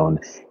sit down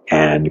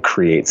and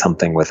create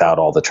something without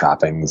all the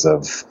trappings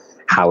of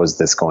how is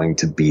this going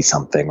to be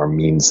something or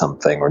mean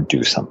something or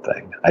do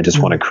something. I just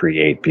want to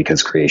create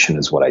because creation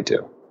is what I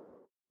do.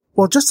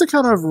 Well, just to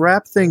kind of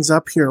wrap things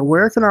up here,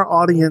 where can our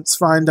audience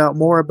find out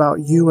more about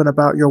you and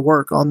about your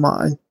work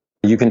online?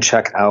 You can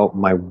check out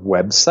my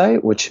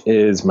website, which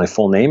is my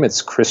full name.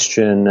 It's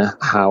Christian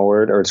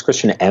Howard, or it's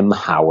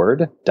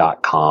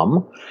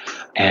christianmhoward.com.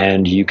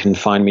 And you can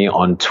find me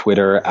on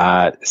Twitter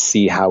at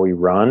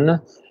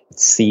CHowieRun,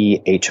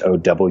 CHOWIERUN.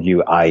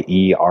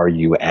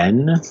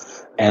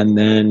 And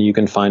then you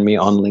can find me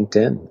on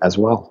LinkedIn as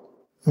well.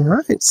 All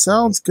right.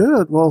 Sounds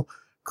good. Well,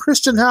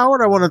 Christian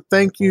Howard, I want to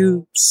thank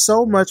you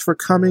so much for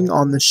coming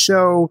on the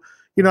show.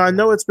 You know, I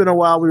know it's been a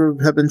while. We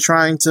have been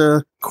trying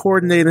to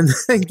coordinate and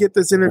get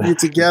this interview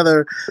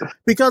together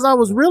because I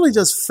was really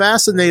just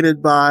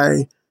fascinated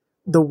by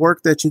the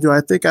work that you do.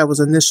 I think I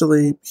was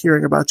initially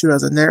hearing about you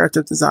as a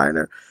narrative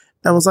designer.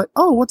 I was like,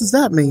 oh, what does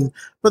that mean?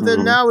 But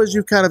then now as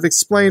you kind of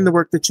explain the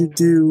work that you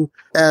do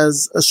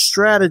as a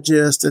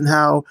strategist and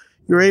how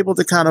you're able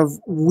to kind of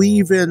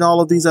weave in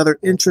all of these other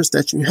interests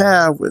that you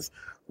have with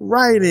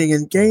writing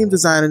and game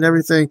design and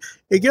everything,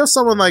 it gives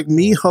someone like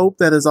me hope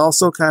that is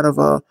also kind of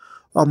a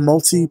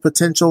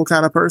multi-potential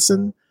kind of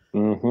person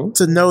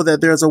to know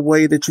that there's a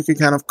way that you can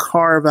kind of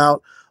carve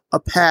out a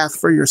path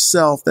for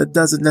yourself that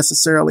doesn't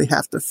necessarily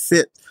have to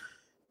fit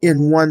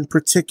in one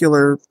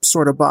particular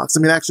sort of box. I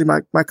mean, actually,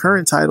 my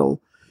current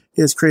title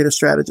is creative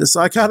strategist.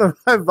 So I kind of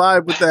I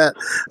vibe with that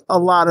a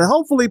lot. And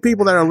hopefully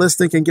people that are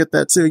listening can get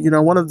that too. You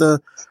know, one of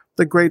the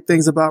great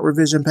things about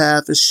Revision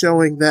Path is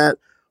showing that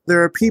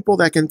there are people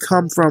that can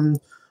come from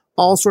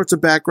all sorts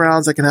of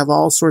backgrounds, that can have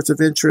all sorts of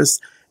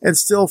interests, and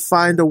still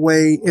find a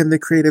way in the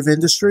creative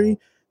industry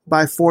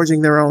by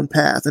forging their own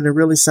path. And it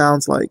really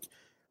sounds like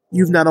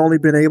you've not only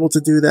been able to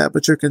do that,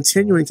 but you're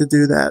continuing to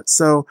do that.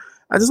 So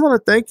I just want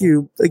to thank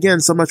you again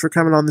so much for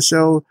coming on the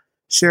show,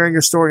 sharing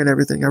your story and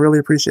everything. I really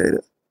appreciate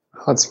it.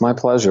 Oh, it's my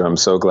pleasure. I'm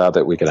so glad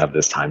that we could have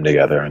this time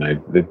together. And I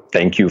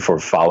thank you for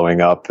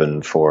following up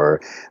and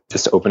for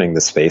just opening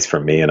the space for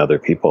me and other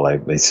people. I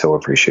so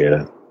appreciate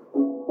it.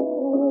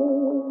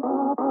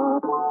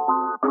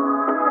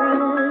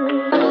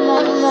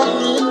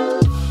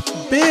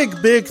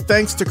 Big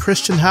thanks to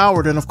Christian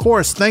Howard, and of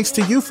course, thanks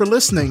to you for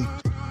listening.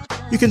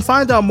 You can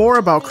find out more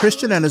about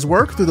Christian and his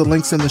work through the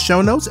links in the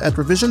show notes at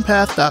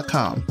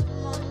revisionpath.com.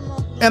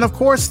 And of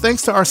course,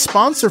 thanks to our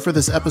sponsor for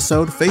this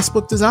episode,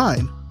 Facebook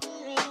Design.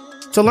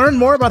 To learn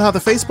more about how the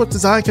Facebook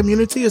design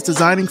community is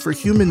designing for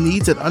human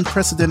needs at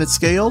unprecedented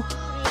scale,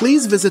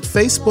 please visit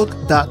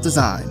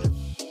facebook.design.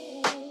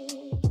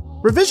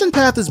 Revision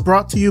Path is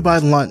brought to you by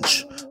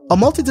Lunch, a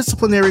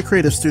multidisciplinary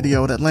creative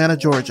studio in Atlanta,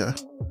 Georgia.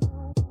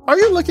 Are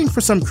you looking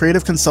for some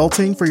creative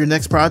consulting for your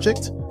next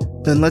project?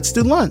 Then let's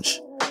do lunch.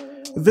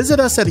 Visit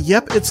us at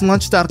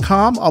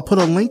yepitslunch.com. I'll put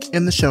a link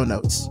in the show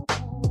notes.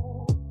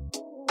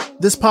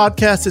 This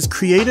podcast is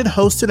created,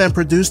 hosted, and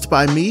produced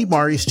by me,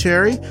 Maurice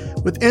Cherry,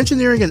 with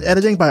engineering and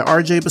editing by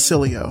RJ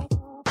Basilio.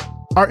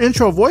 Our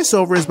intro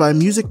voiceover is by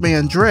Music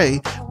Man Dre,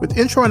 with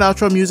intro and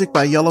outro music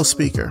by Yellow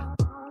Speaker.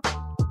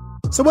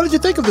 So what did you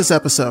think of this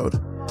episode?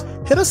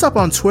 Hit us up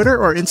on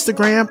Twitter or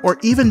Instagram, or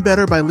even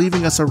better by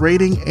leaving us a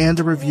rating and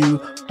a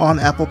review on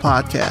Apple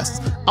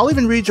Podcasts. I'll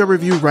even read your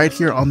review right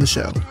here on the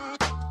show.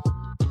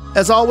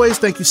 As always,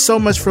 thank you so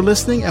much for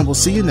listening, and we'll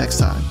see you next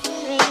time.